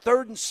 9,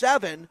 3rd and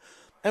 7.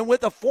 And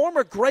with a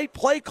former great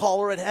play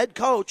caller and head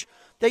coach,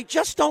 they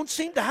just don't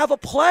seem to have a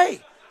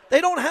play. They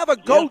don't have a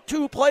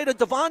go-to play to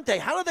Devontae.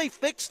 How do they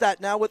fix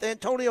that now with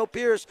Antonio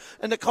Pierce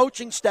and the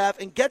coaching staff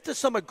and get to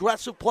some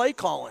aggressive play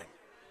calling?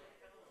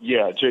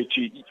 Yeah,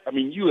 JT, I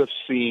mean, you have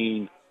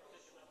seen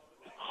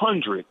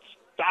hundreds,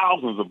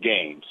 thousands of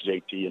games,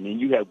 JT. I mean,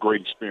 you have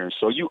great experience.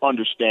 So you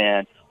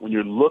understand when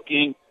you're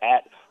looking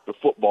at the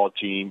football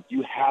team,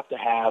 you have to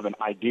have an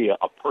idea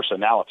of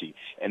personality.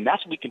 And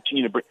that's what we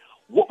continue to bring.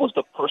 What was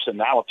the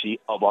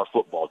personality of our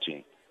football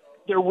team?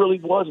 There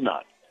really was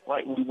none,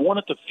 right? We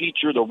wanted to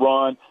feature the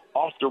run,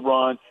 off the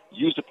run,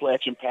 use the play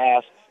action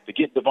pass to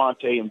get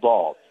Devontae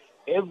involved.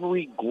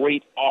 Every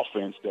great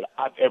offense that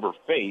I've ever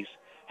faced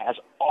has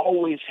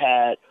always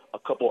had a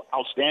couple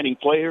outstanding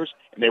players,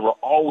 and they were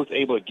always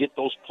able to get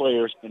those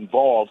players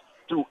involved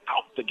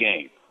throughout the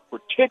game,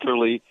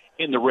 particularly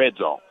in the red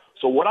zone.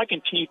 So what I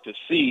continue to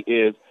see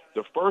is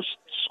the first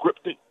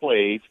scripted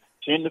plays,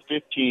 10 to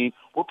 15,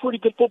 were pretty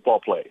good football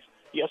plays.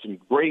 He has some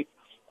great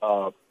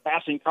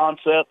passing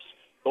concepts,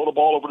 throw the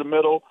ball over the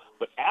middle,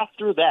 but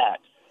after that,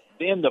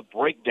 then the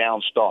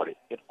breakdown started.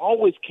 It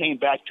always came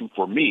back to,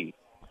 for me,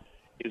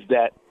 is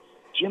that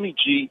Jimmy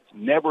G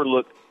never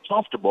looked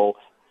comfortable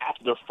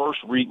after the first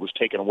read was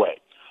taken away.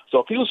 So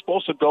if he was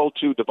supposed to go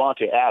to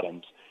Devontae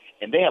Adams,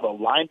 and they have a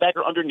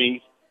linebacker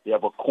underneath, they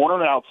have a corner on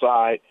the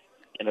outside,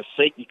 and a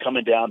safety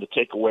coming down to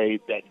take away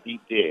that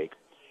deep dig,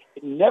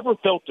 it never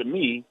felt to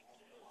me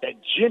that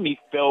Jimmy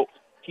felt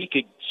he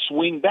could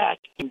swing back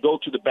and go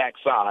to the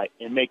backside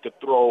and make a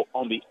throw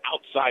on the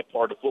outside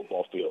part of the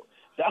football field.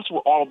 That's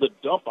where all the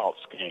dump outs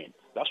came.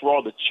 That's where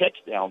all the check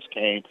downs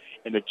came.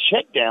 And the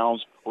check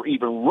downs were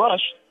even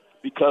rushed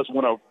because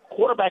when a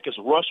quarterback is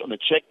rushed on the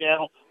check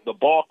down, the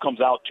ball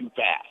comes out too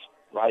fast,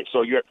 right?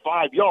 So you're at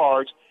 5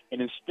 yards,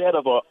 and instead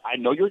of I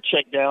know you're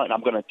check down and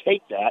I'm going to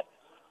take that,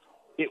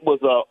 it was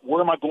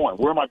where am I going?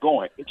 Where am I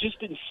going? It just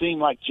didn't seem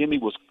like Jimmy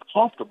was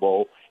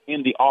comfortable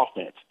in the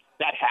offense.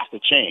 That has to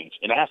change.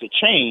 And it has to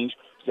change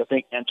because I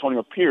think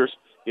Antonio Pierce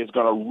is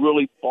going to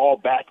really fall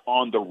back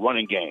on the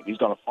running game. He's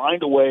going to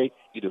find a way,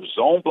 either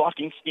zone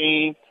blocking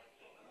scheme,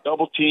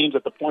 double teams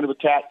at the point of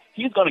attack.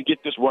 He's going to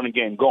get this running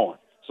game going.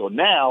 So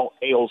now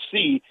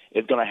AOC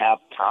is going to have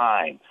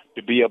time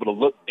to be able to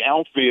look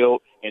downfield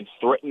and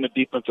threaten the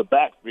defensive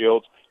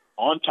backfields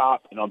on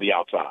top and on the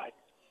outside.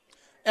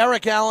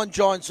 Eric Allen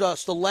joins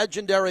us, the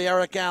legendary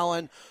Eric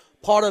Allen,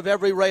 part of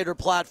every Raider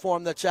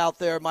platform that's out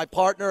there. My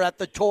partner at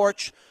the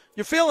Torch.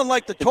 You're feeling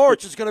like the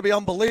Torch is going to be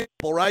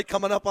unbelievable, right,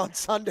 coming up on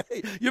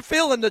Sunday? You're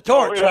feeling the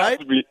Torch, right?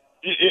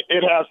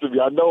 It has to be.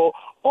 I know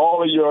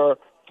all of your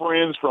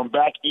friends from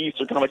back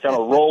east are going to kind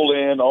of roll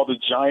in, all the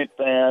Giant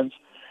fans,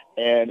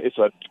 and it's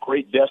a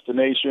great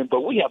destination.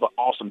 But we have an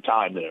awesome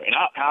time there. And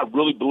I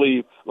really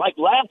believe, like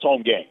last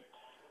home game,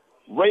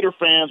 Raider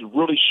fans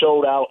really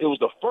showed out. It was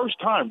the first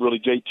time, really,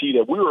 JT,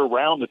 that we were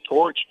around the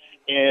Torch,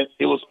 and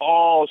it was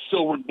all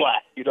silver and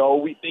black. You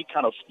know, they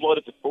kind of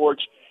flooded the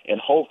Torch, and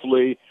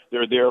hopefully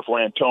they're there for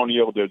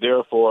Antonio. They're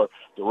there for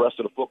the rest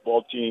of the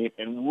football team,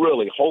 and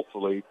really,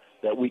 hopefully,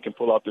 that we can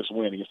pull out this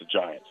win against the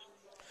Giants.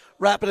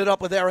 Wrapping it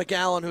up with Eric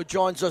Allen, who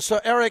joins us.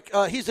 So, Eric,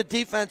 he's a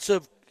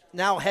defensive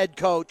now head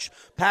coach.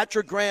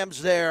 Patrick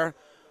Graham's there.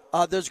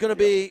 There's going to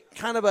be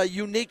kind of a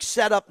unique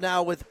setup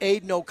now with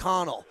Aiden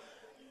O'Connell.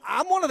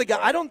 I'm one of the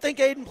guys. I don't think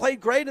Aiden played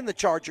great in the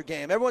Charger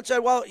game. Everyone said,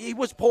 well, he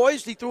was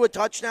poised. He threw a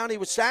touchdown. He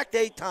was sacked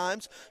 8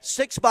 times,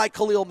 6 by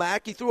Khalil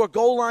Mack. He threw a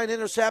goal line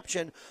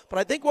interception. But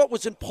I think what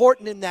was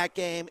important in that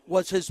game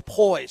was his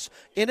poise,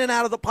 in and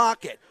out of the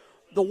pocket.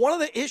 One of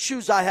the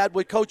issues I had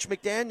with Coach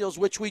McDaniels,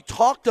 which we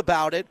talked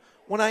about it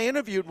when I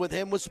interviewed with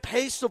him, was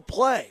pace of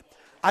play.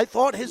 I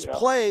thought his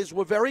plays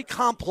were very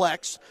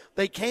complex.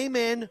 They came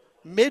in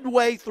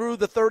midway through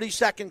the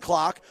 30-second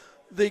clock.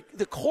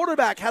 The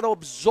quarterback had to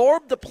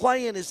absorb the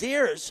play in his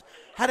ears,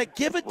 had to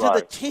give it to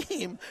the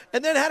team,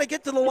 and then had to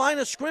get to the line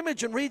of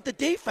scrimmage and read the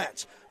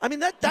defense. I mean,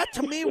 that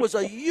to me was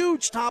a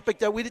huge topic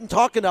that we didn't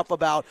talk enough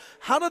about.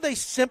 How do they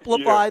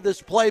simplify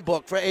this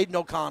playbook for Aiden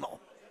O'Connell?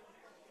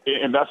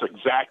 And that's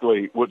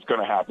exactly what's going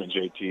to happen,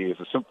 JT, is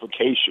a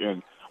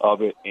simplification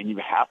of it, and you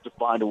have to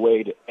find a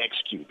way to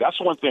execute.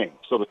 That's one thing.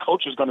 So the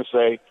coach is going to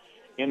say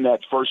in that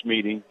first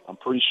meeting, I'm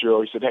pretty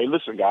sure, he said, hey,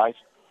 listen, guys,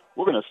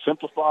 we're going to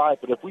simplify,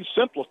 but if we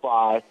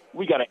simplify,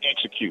 we got to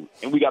execute,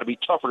 and we got to be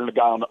tougher than the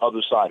guy on the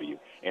other side of you.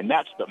 And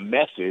that's the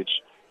message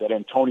that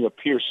Antonio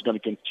Pierce is going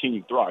to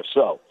continue to drive.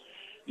 So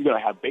you're going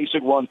to have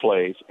basic run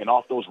plays, and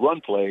off those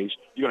run plays,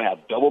 you're going to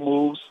have double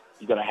moves.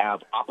 You're going to have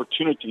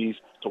opportunities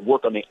to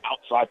work on the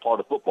outside part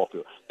of the football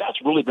field. That's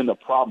really been the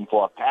problem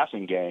for our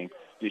passing game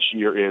this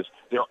year is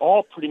they're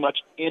all pretty much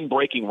in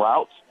breaking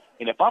routes.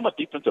 And if I'm a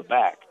defensive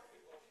back,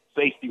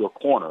 safety or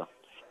corner,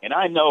 and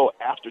I know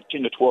after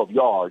 10 to 12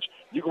 yards,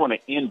 you're going to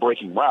in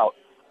breaking route,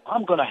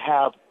 I'm going to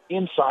have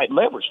inside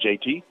leverage,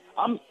 JT.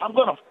 I'm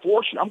going to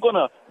force you. I'm going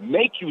to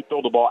make you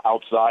throw the ball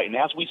outside. And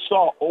as we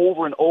saw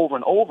over and over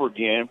and over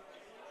again,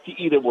 he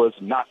either was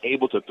not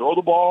able to throw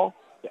the ball,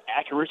 the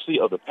accuracy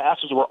of the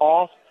passes were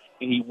off,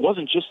 and he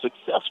wasn't just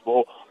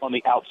successful on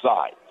the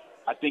outside.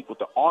 I think with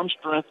the arm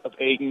strength of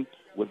Aiden,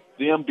 with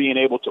them being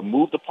able to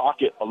move the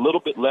pocket a little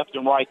bit left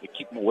and right to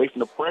keep him away from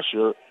the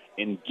pressure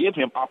and give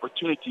him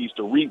opportunities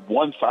to read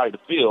one side of the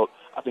field,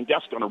 I think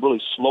that's going to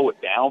really slow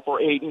it down for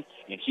Aiden,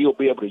 and he'll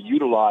be able to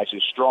utilize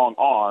his strong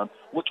arm,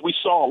 which we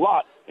saw a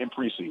lot in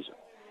preseason.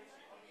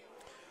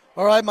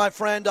 All right, my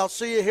friend, I'll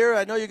see you here.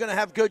 I know you're going to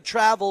have good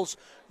travels.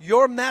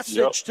 Your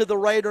message to the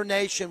Raider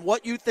Nation,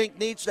 what you think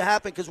needs to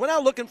happen, because we're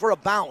not looking for a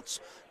bounce.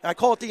 I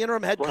call it the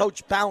interim head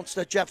coach bounce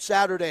that Jeff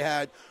Saturday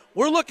had.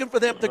 We're looking for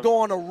them to go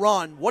on a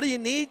run. What do you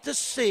need to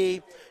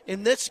see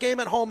in this game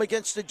at home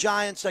against the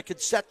Giants that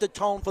could set the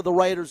tone for the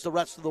Raiders the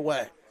rest of the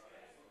way?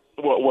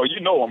 Well,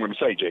 you know what I'm going to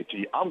say,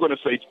 JT. I'm going to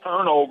say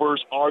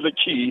turnovers are the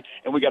key,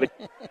 and we got to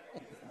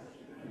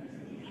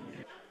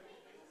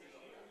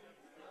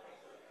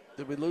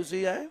Did we lose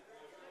EA?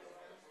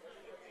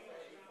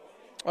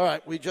 All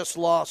right, we just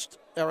lost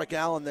Eric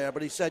Allen there,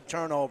 but he said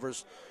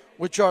turnovers,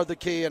 which are the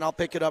key, and I'll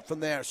pick it up from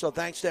there. So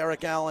thanks to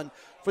Eric Allen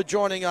for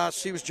joining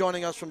us. He was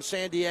joining us from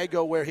San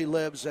Diego where he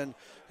lives, and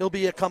he'll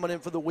be coming in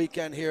for the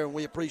weekend here, and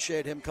we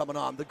appreciate him coming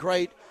on. The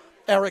great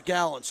Eric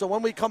Allen. So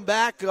when we come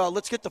back,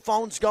 let's get the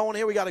phones going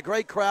here. We got a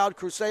great crowd.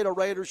 Crusader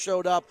Raiders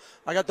showed up.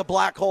 I got the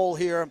black hole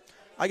here.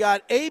 I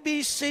got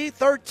ABC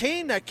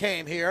 13 that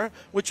came here,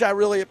 which I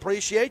really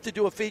appreciate, to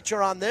do a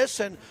feature on this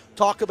and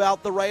talk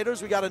about the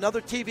Raiders. We got another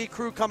TV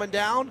crew coming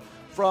down.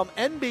 from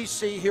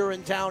NBC here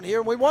in town here.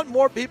 And we want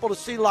more people to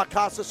see La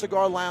Casa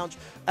Cigar Lounge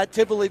at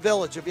Tivoli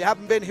Village. If you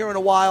haven't been here in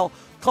a while,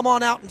 come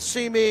on out and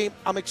see me.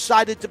 I'm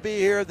excited to be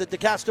here. The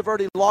DeCasta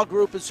Verde Law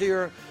Group is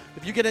here.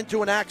 If you get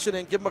into an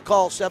accident, give them a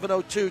call,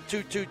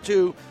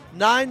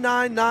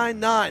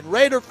 702-222-9999.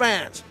 Raider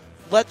fans,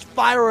 let's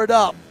fire it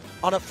up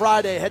on a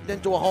Friday heading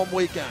into a home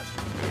weekend.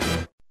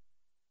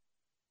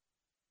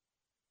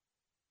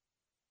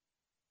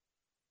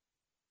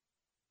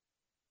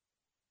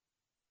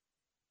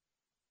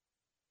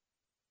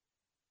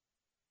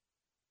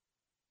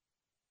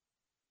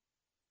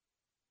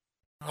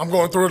 I'm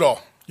going through it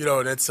all.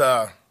 And it's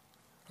I'm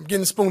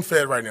getting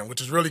spoon-fed right now,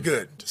 which is really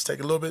good. Just take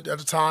a little bit at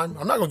a time.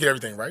 I'm not going to get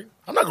everything right.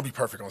 I'm not going to be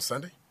perfect on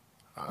Sunday.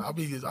 I'll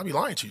be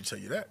lying to you to tell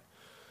you that.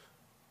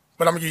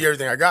 But I'm going to give you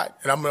everything I got,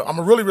 and I'm going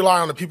to really rely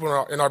on the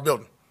people in our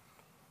building,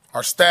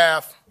 our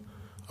staff,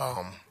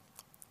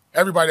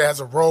 everybody that has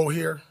a role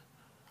here.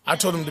 I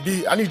told them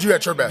I need you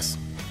at your best,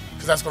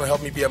 because that's going to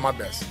help me be at my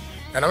best.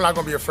 And I'm not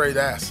going to be afraid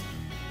to ask.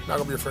 I'm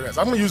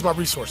going to use my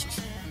resources.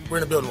 We're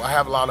in the building. I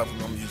have a lot of them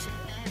I'm going to use them.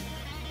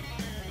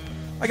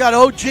 I got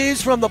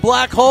OGs from the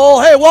Black Hole.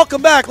 Hey,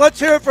 welcome back. Let's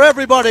hear it for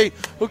everybody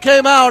who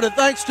came out. And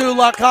thanks to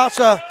La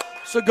Casa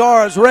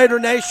Cigars, Raider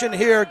Nation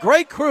here.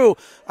 Great crew.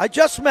 I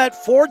just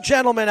met 4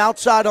 gentlemen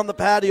outside on the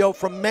patio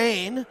from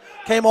Maine.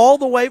 Came all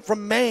the way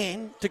from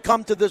Maine to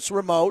come to this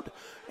remote.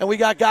 And we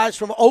got guys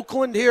from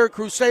Oakland here,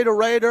 Crusader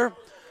Raider,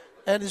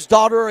 and his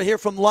daughter are here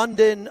from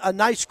London. A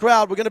nice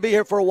crowd. We're going to be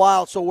here for a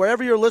while. So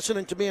wherever you're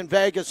listening to me in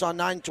Vegas on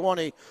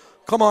 920,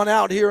 come on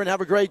out here and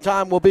have a great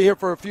time. We'll be here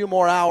for a few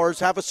more hours.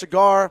 Have a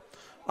cigar.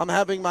 I'm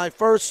having my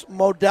first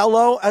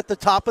Modelo at the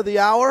top of the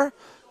hour.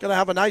 Going to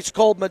have a nice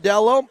cold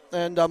Modelo,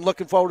 and I'm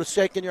looking forward to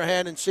shaking your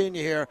hand and seeing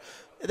you here.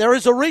 There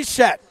is a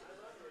reset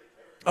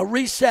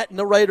in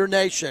the Raider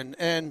Nation,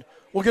 and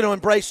we're going to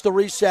embrace the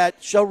reset,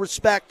 show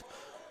respect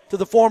to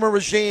the former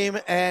regime,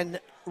 and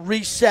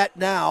reset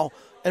now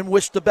and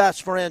wish the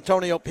best for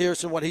Antonio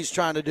Pierce and what he's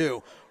trying to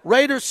do.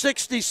 Raiders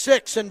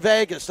 66 in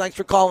Vegas. Thanks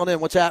for calling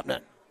in. What's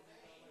happening?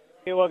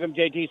 You're welcome,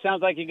 JT.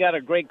 Sounds like you got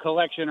a great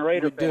collection of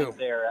Raider fans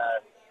there.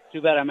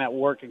 Too bad I'm at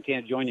work and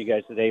can't join you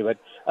guys today. But,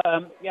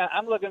 I'm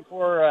looking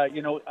for, a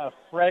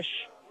fresh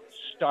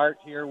start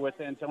here with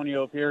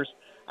Antonio Pierce.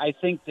 I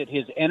think that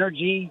his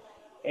energy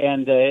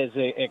and his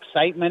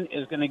excitement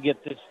is going to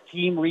get this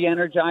team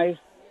re-energized.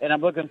 And I'm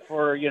looking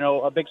for,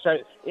 a big start.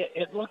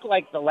 It looked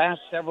like the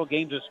last several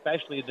games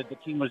especially that the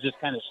team was just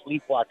kind of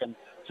sleepwalking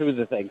through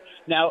the thing.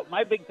 Now,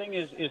 my big thing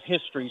is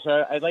history.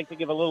 So I'd like to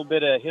give a little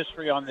bit of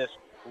history on this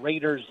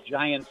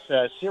Raiders-Giants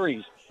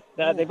series.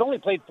 They've only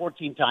played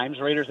 14 times.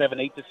 Raiders have an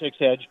 8-6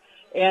 edge.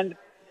 And,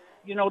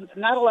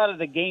 not a lot of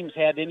the games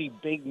had any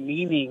big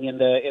meaning in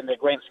the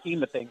grand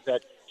scheme of things.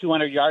 That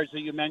 200 yards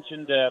that you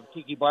mentioned,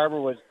 Tiki Barber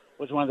was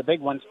one of the big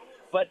ones.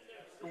 But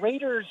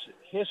Raiders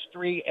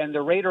history and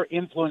the Raider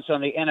influence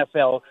on the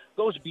NFL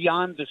goes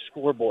beyond the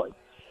scoreboard.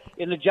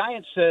 In the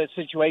Giants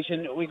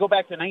situation, we go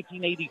back to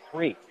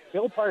 1983.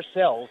 Bill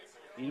Parcells,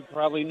 you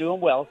probably knew him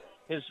well,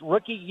 his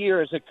rookie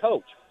year as a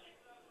coach.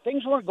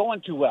 Things weren't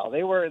going too well.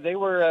 They were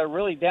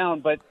really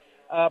down, but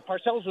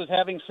Parcells was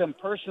having some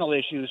personal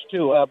issues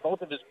too.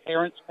 Both of his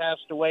parents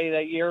passed away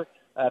that year,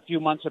 a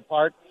few months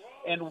apart,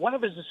 and one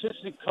of his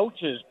assistant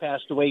coaches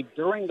passed away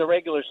during the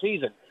regular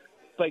season.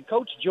 But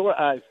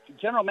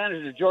General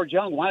Manager George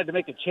Young wanted to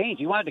make a change.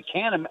 He wanted to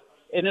can him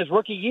in his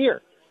rookie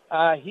year.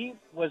 He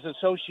was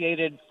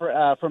associated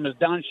from his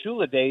Don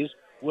Shula days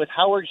with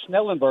Howard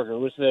Schnellenberger,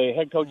 who was the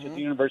head coach at the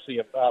University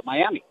of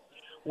Miami.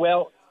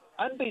 Well,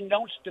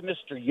 unbeknownst to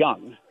Mr.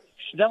 Young,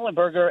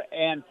 Schnellenberger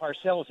and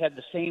Parcells had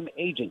the same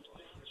agent.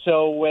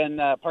 So when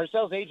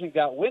Parcells' agent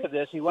got wind of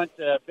this, he went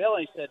to Bill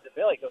and he said to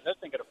Bill, he goes, "That's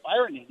thinking of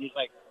firing him." He's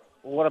like,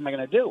 "Well, what am I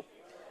going to do?"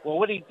 Well,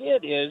 what he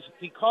did is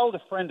he called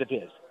a friend of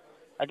his,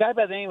 a guy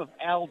by the name of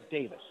Al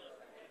Davis.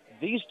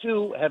 These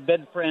two have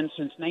been friends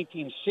since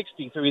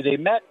 1963. They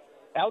met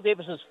Al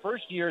Davis's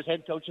first year as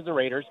head coach of the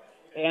Raiders,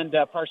 and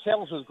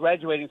Parcells was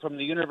graduating from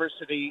the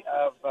University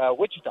of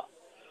Wichita.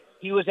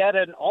 He was at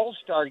an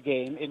all-star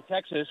game in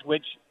Texas,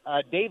 which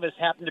Davis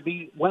happened to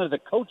be one of the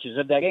coaches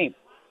of that game.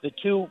 The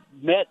two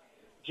met,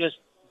 just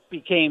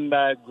became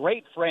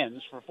great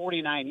friends for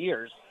 49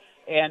 years,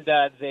 and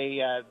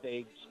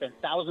they spent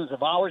thousands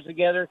of hours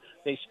together.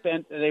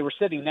 They were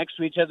sitting next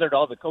to each other at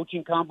all the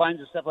coaching combines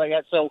and stuff like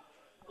that. So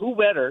who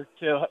better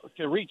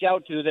to reach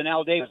out to than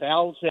Al Davis?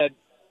 Al said,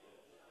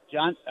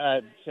 John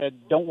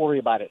said, "Don't worry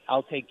about it.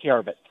 I'll take care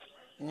of it."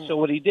 So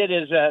what he did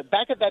is,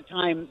 back at that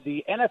time,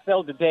 the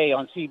NFL Today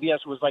on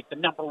CBS was like the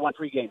number one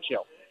pregame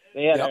show.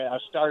 They had a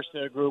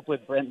star-studded group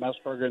with Brent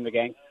Musburger and the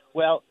gang.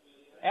 Well,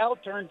 Al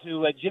turned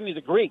to Jimmy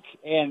the Greek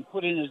and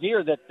put in his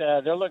ear that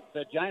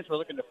the Giants were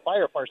looking to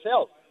fire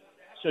Parcells.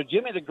 So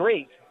Jimmy the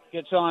Greek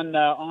gets on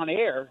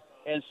air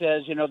and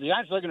says, the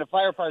Giants are looking to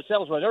fire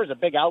Parcells. Well, there was a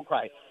big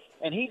outcry.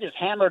 And he just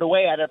hammered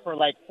away at it for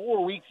like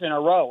 4 weeks in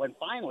a row. And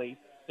finally,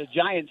 the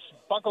Giants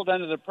buckled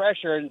under the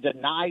pressure and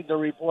denied the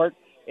report.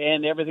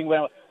 And everything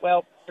went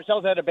well.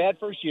 Parcells had a bad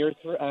first year. It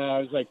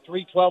was like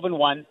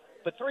 3-12-1.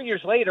 But 3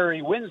 years later,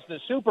 he wins the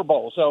Super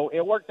Bowl, so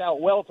it worked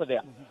out well for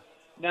them.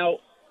 Now,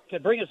 to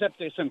bring us up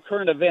to some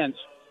current events,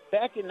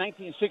 back in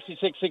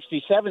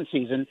 1966-67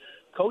 season,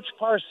 Coach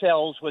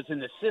Parcells was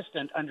an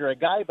assistant under a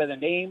guy by the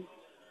name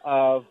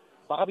of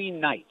Bobby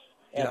Knight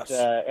at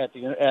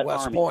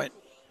West Army. Point.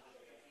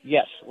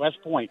 Yes,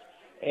 West Point.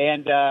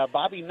 And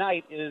Bobby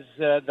Knight is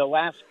the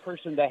last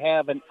person to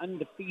have an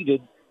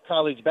undefeated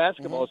college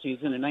basketball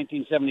season in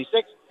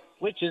 1976,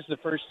 which is the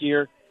first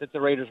year that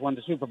the Raiders won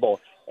the Super Bowl.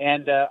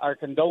 And our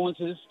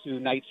condolences to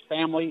Knight's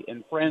family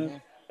and friends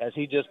as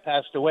he just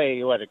passed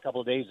away, a couple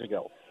of days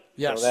ago.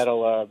 Yes.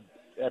 So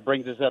that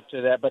brings us up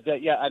to that. But,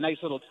 a nice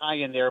little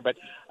tie-in there. But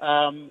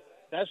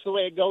that's the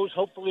way it goes.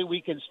 Hopefully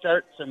we can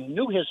start some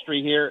new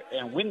history here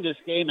and win this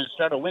game and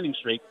start a winning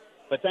streak.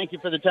 But thank you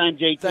for the time,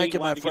 JT. Thank you,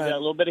 my friend. Give that a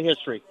little bit of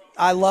history.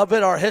 I love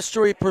it. Our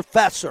history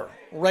professor,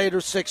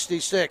 Raiders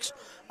 66.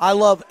 I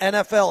love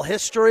NFL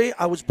history.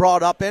 I was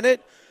brought up in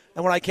it.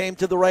 And when I came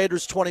to the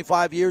Raiders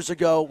 25 years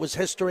ago, it was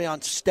history on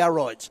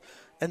steroids.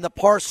 And the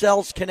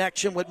Parcells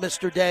connection with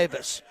Mr.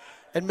 Davis.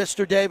 And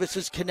Mr.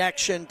 Davis's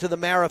connection to the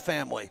Mara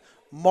family.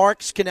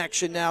 Mark's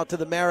connection now to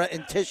the Mara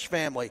and Tisch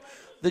family.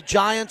 The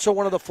Giants are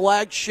one of the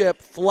flagship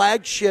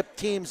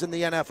teams in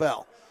the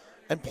NFL.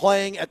 And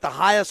playing at the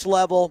highest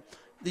level.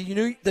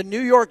 The New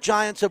York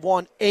Giants have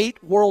won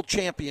 8 world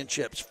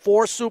championships,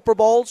 4 Super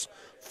Bowls.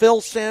 Phil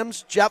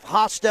Simms, Jeff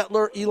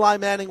Hostetler, Eli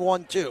Manning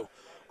won 2.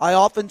 I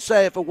often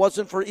say if it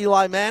wasn't for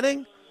Eli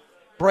Manning,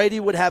 Brady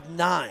would have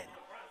 9.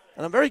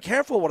 And I'm very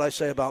careful what I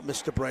say about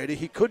Mr. Brady.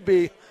 He could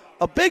be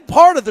a big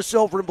part of the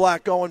silver and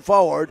black going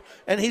forward,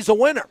 and he's a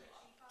winner.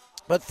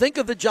 But think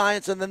of the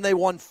Giants, and then they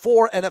won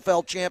 4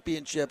 NFL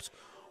championships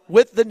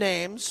with the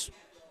names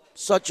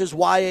such as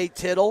Y.A.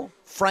 Tittle,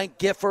 Frank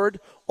Gifford,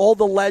 all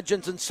the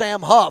legends, and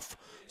Sam Huff.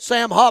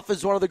 Sam Huff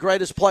is one of the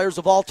greatest players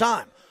of all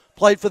time.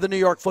 Played for the New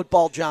York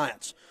Football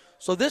Giants.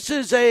 So this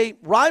is a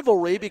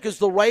rivalry because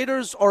the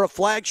Raiders are a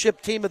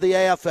flagship team of the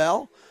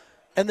AFL,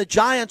 and the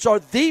Giants are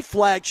the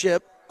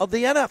flagship of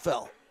the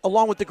NFL,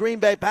 along with the Green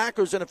Bay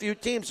Packers and a few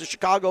teams, the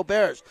Chicago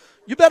Bears.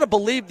 You better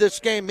believe this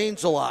game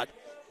means a lot.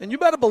 And you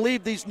better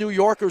believe these New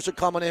Yorkers are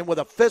coming in with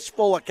a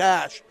fistful of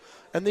cash,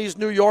 and these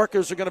New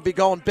Yorkers are going to be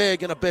going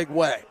big in a big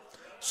way.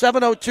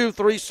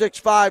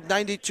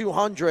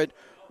 702-365-9200.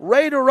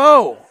 Raider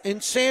O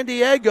in San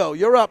Diego.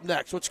 You're up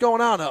next. What's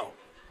going on, O?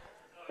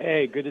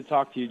 Hey, good to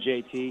talk to you,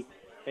 JT.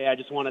 Hey, I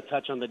just want to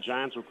touch on the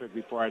Giants real quick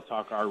before I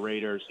talk our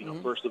Raiders.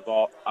 First of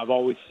all, I've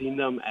always seen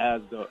them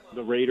as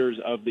the Raiders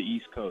of the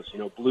East Coast.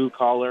 Blue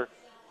collar.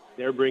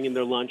 They're bringing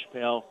their lunch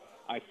pail.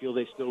 I feel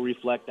they still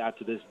reflect that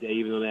to this day,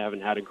 even though they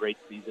haven't had a great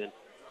season.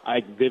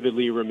 I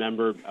vividly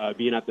remember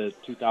being at the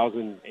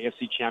 2000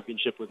 AFC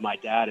Championship with my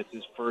dad. It's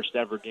his first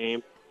ever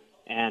game.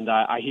 And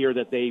I hear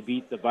that they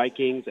beat the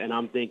Vikings, and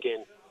I'm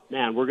thinking,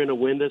 man, we're going to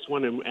win this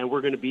one, and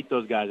we're going to beat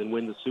those guys and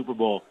win the Super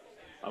Bowl.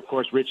 Of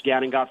course, Rich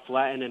Gannon got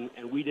flattened,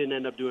 and we didn't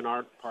end up doing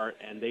our part,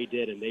 and they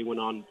did, and they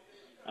went on,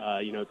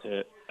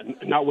 to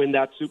not win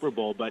that Super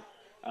Bowl. But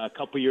a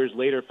couple years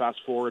later, fast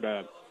forward,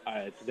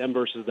 it's them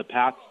versus the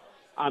Pats.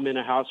 I'm in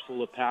a house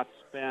full of Pats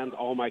fans.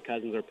 All my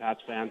cousins are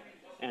Pats fans,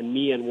 and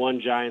me and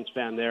one Giants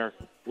fan there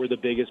were the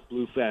biggest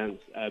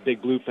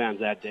big Blue fans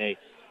that day.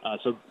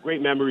 So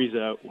great memories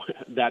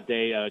that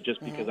day just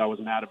because I was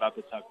mad about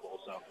the Tuck Bowl.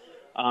 So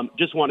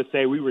just want to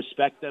say we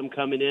respect them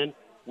coming in.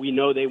 We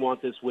know they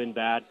want this win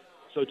bad.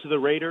 So to the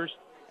Raiders,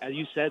 as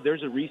you said,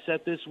 there's a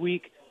reset this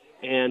week.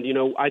 And,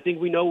 I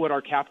think we know what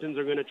our captains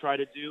are going to try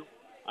to do.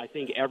 I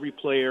think every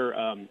player,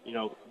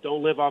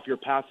 don't live off your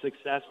past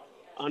success.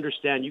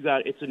 Understand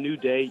it's a new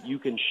day. You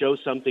can show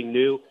something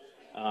new.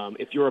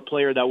 If you're a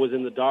player that was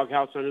in the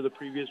doghouse under the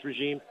previous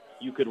regime,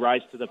 you could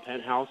rise to the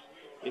penthouse.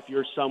 If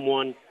you're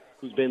someone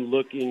who's been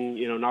looking,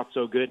 not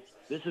so good,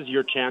 this is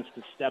your chance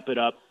to step it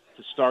up,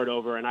 to start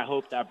over, and I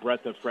hope that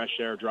breath of fresh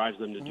air drives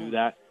them to do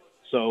that.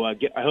 So I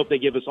hope they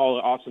give us all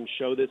an awesome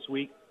show this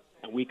week,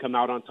 and we come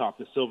out on top.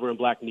 The silver and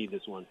black need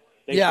this one.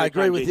 Thanks I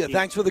agree with you.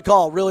 Thanks for the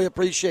call. Really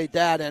appreciate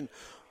that. And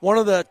one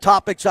of the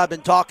topics I've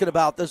been talking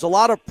about, there's a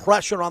lot of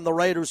pressure on the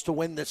Raiders to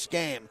win this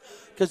game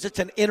because it's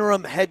an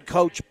interim head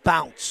coach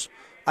bounce.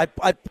 I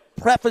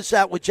preface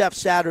that with Jeff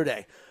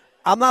Saturday.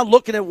 I'm not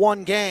looking at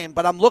one game,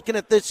 but I'm looking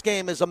at this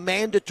game as a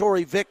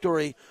mandatory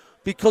victory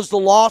because the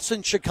loss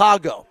in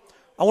Chicago.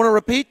 I want to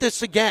repeat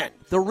this again.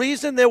 The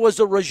reason there was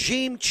a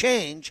regime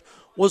change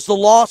was the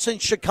loss in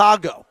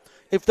Chicago.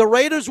 If the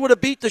Raiders would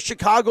have beat the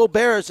Chicago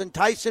Bears and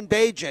Tyson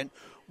Bagent,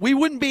 we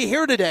wouldn't be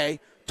here today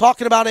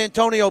talking about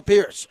Antonio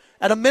Pierce.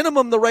 At a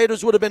minimum, the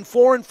Raiders would have been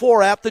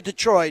 4-4 after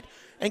Detroit,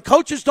 and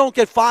coaches don't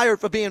get fired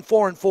for being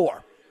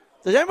 4-4.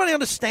 Does everybody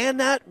understand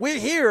that? We're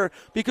here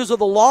because of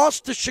the loss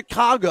to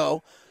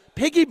Chicago,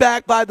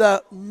 piggybacked by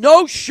the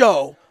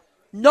no-show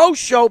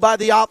by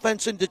the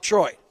offense in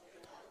Detroit.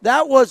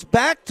 That was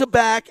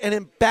back-to-back an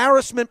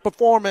embarrassment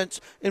performance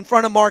in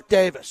front of Mark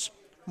Davis.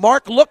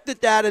 Mark looked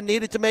at that and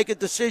needed to make a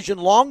decision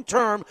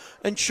long-term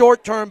and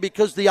short-term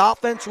because the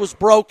offense was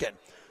broken.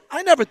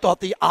 I never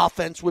thought the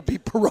offense would be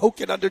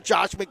broken under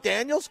Josh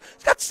McDaniels.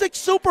 He's got 6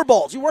 Super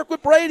Bowls. He worked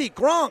with Brady,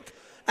 Gronk.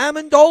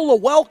 Amendola,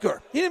 Welker.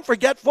 He didn't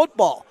forget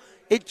football.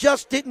 It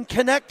just didn't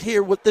connect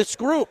here with this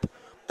group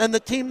and the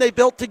team they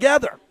built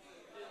together.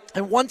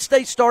 And once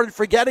they started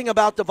forgetting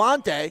about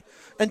Devontae,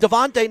 and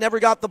Devontae never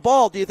got the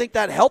ball, do you think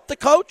that helped the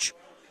coach?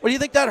 Or do you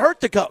think that hurt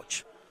the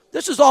coach?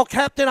 This is all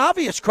Captain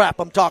Obvious crap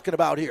I'm talking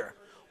about here.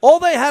 All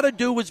they had to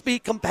do was be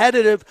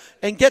competitive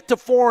and get to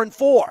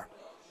 4-4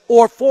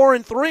 or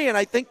 4-3, and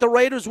I think the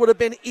Raiders would have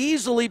been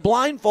easily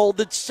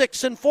blindfolded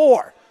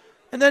 6-4.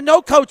 And then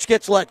no coach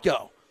gets let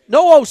go.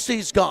 No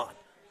OC's gone.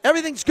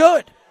 Everything's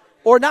good.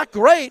 Or not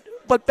great,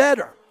 but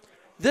better.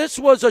 This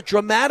was a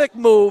dramatic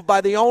move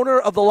by the owner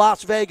of the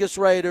Las Vegas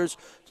Raiders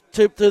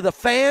to the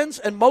fans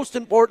and, most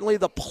importantly,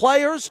 the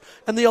players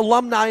and the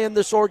alumni in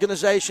this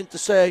organization to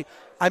say,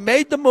 I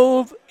made the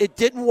move. It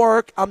didn't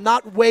work. I'm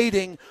not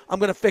waiting. I'm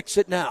going to fix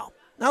it now.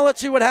 Now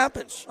let's see what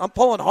happens. I'm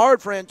pulling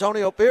hard for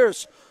Antonio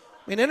Pierce.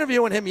 I mean,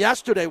 interviewing him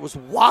yesterday was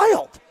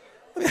wild.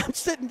 I mean, I'm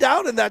sitting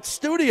down in that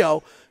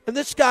studio, and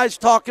this guy's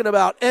talking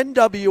about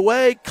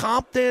NWA,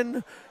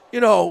 Compton,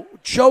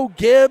 Joe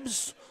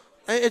Gibbs,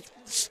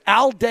 it's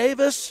Al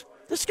Davis.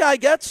 This guy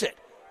gets it,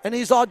 and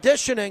he's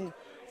auditioning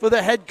for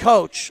the head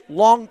coach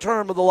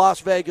long-term of the Las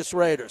Vegas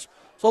Raiders.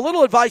 So a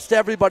little advice to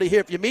everybody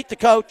here. If you meet the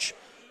coach,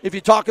 if you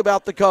talk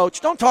about the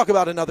coach, don't talk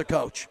about another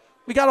coach.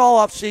 We got all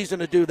off season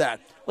to do that.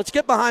 Let's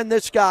get behind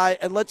this guy,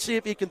 and let's see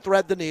if he can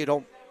thread the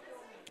needle,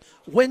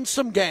 win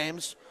some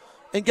games,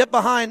 and get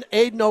behind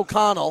Aiden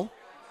O'Connell.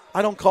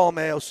 I don't call him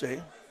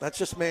AOC. That's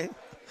just me.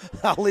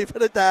 I'll leave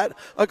it at that.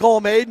 I call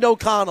him Aiden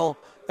O'Connell,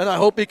 and I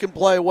hope he can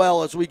play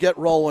well as we get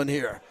rolling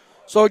here.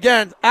 So,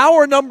 again,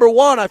 hour number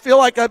one, I feel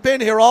like I've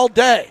been here all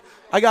day.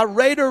 I got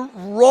Raider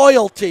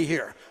royalty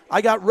here.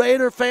 I got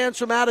Raider fans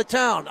from out of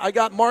town. I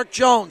got Mark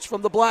Jones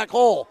from the Black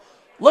Hole.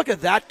 Look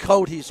at that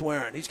coat he's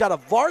wearing. He's got a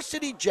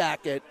varsity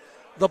jacket,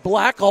 the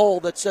Black Hole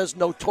that says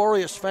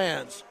Notorious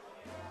Fans.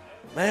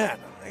 Man,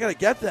 I got to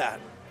get that.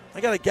 I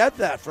got to get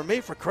that for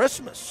me for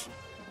Christmas.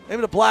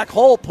 Maybe the Black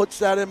Hole puts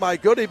that in my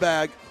goodie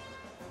bag.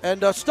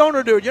 And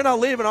Stoner Dude, you're not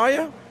leaving, are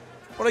you?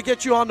 I want to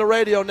get you on the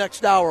radio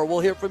next hour. We'll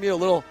hear from you. A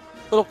little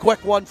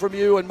quick one from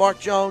you and Mark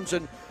Jones.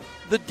 And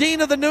the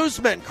Dean of the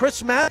Newsmen,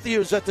 Chris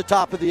Matthews, at the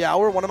top of the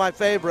hour, one of my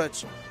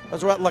favorites,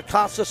 as we're at La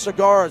Casa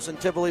CIGARS in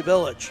Tivoli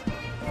Village.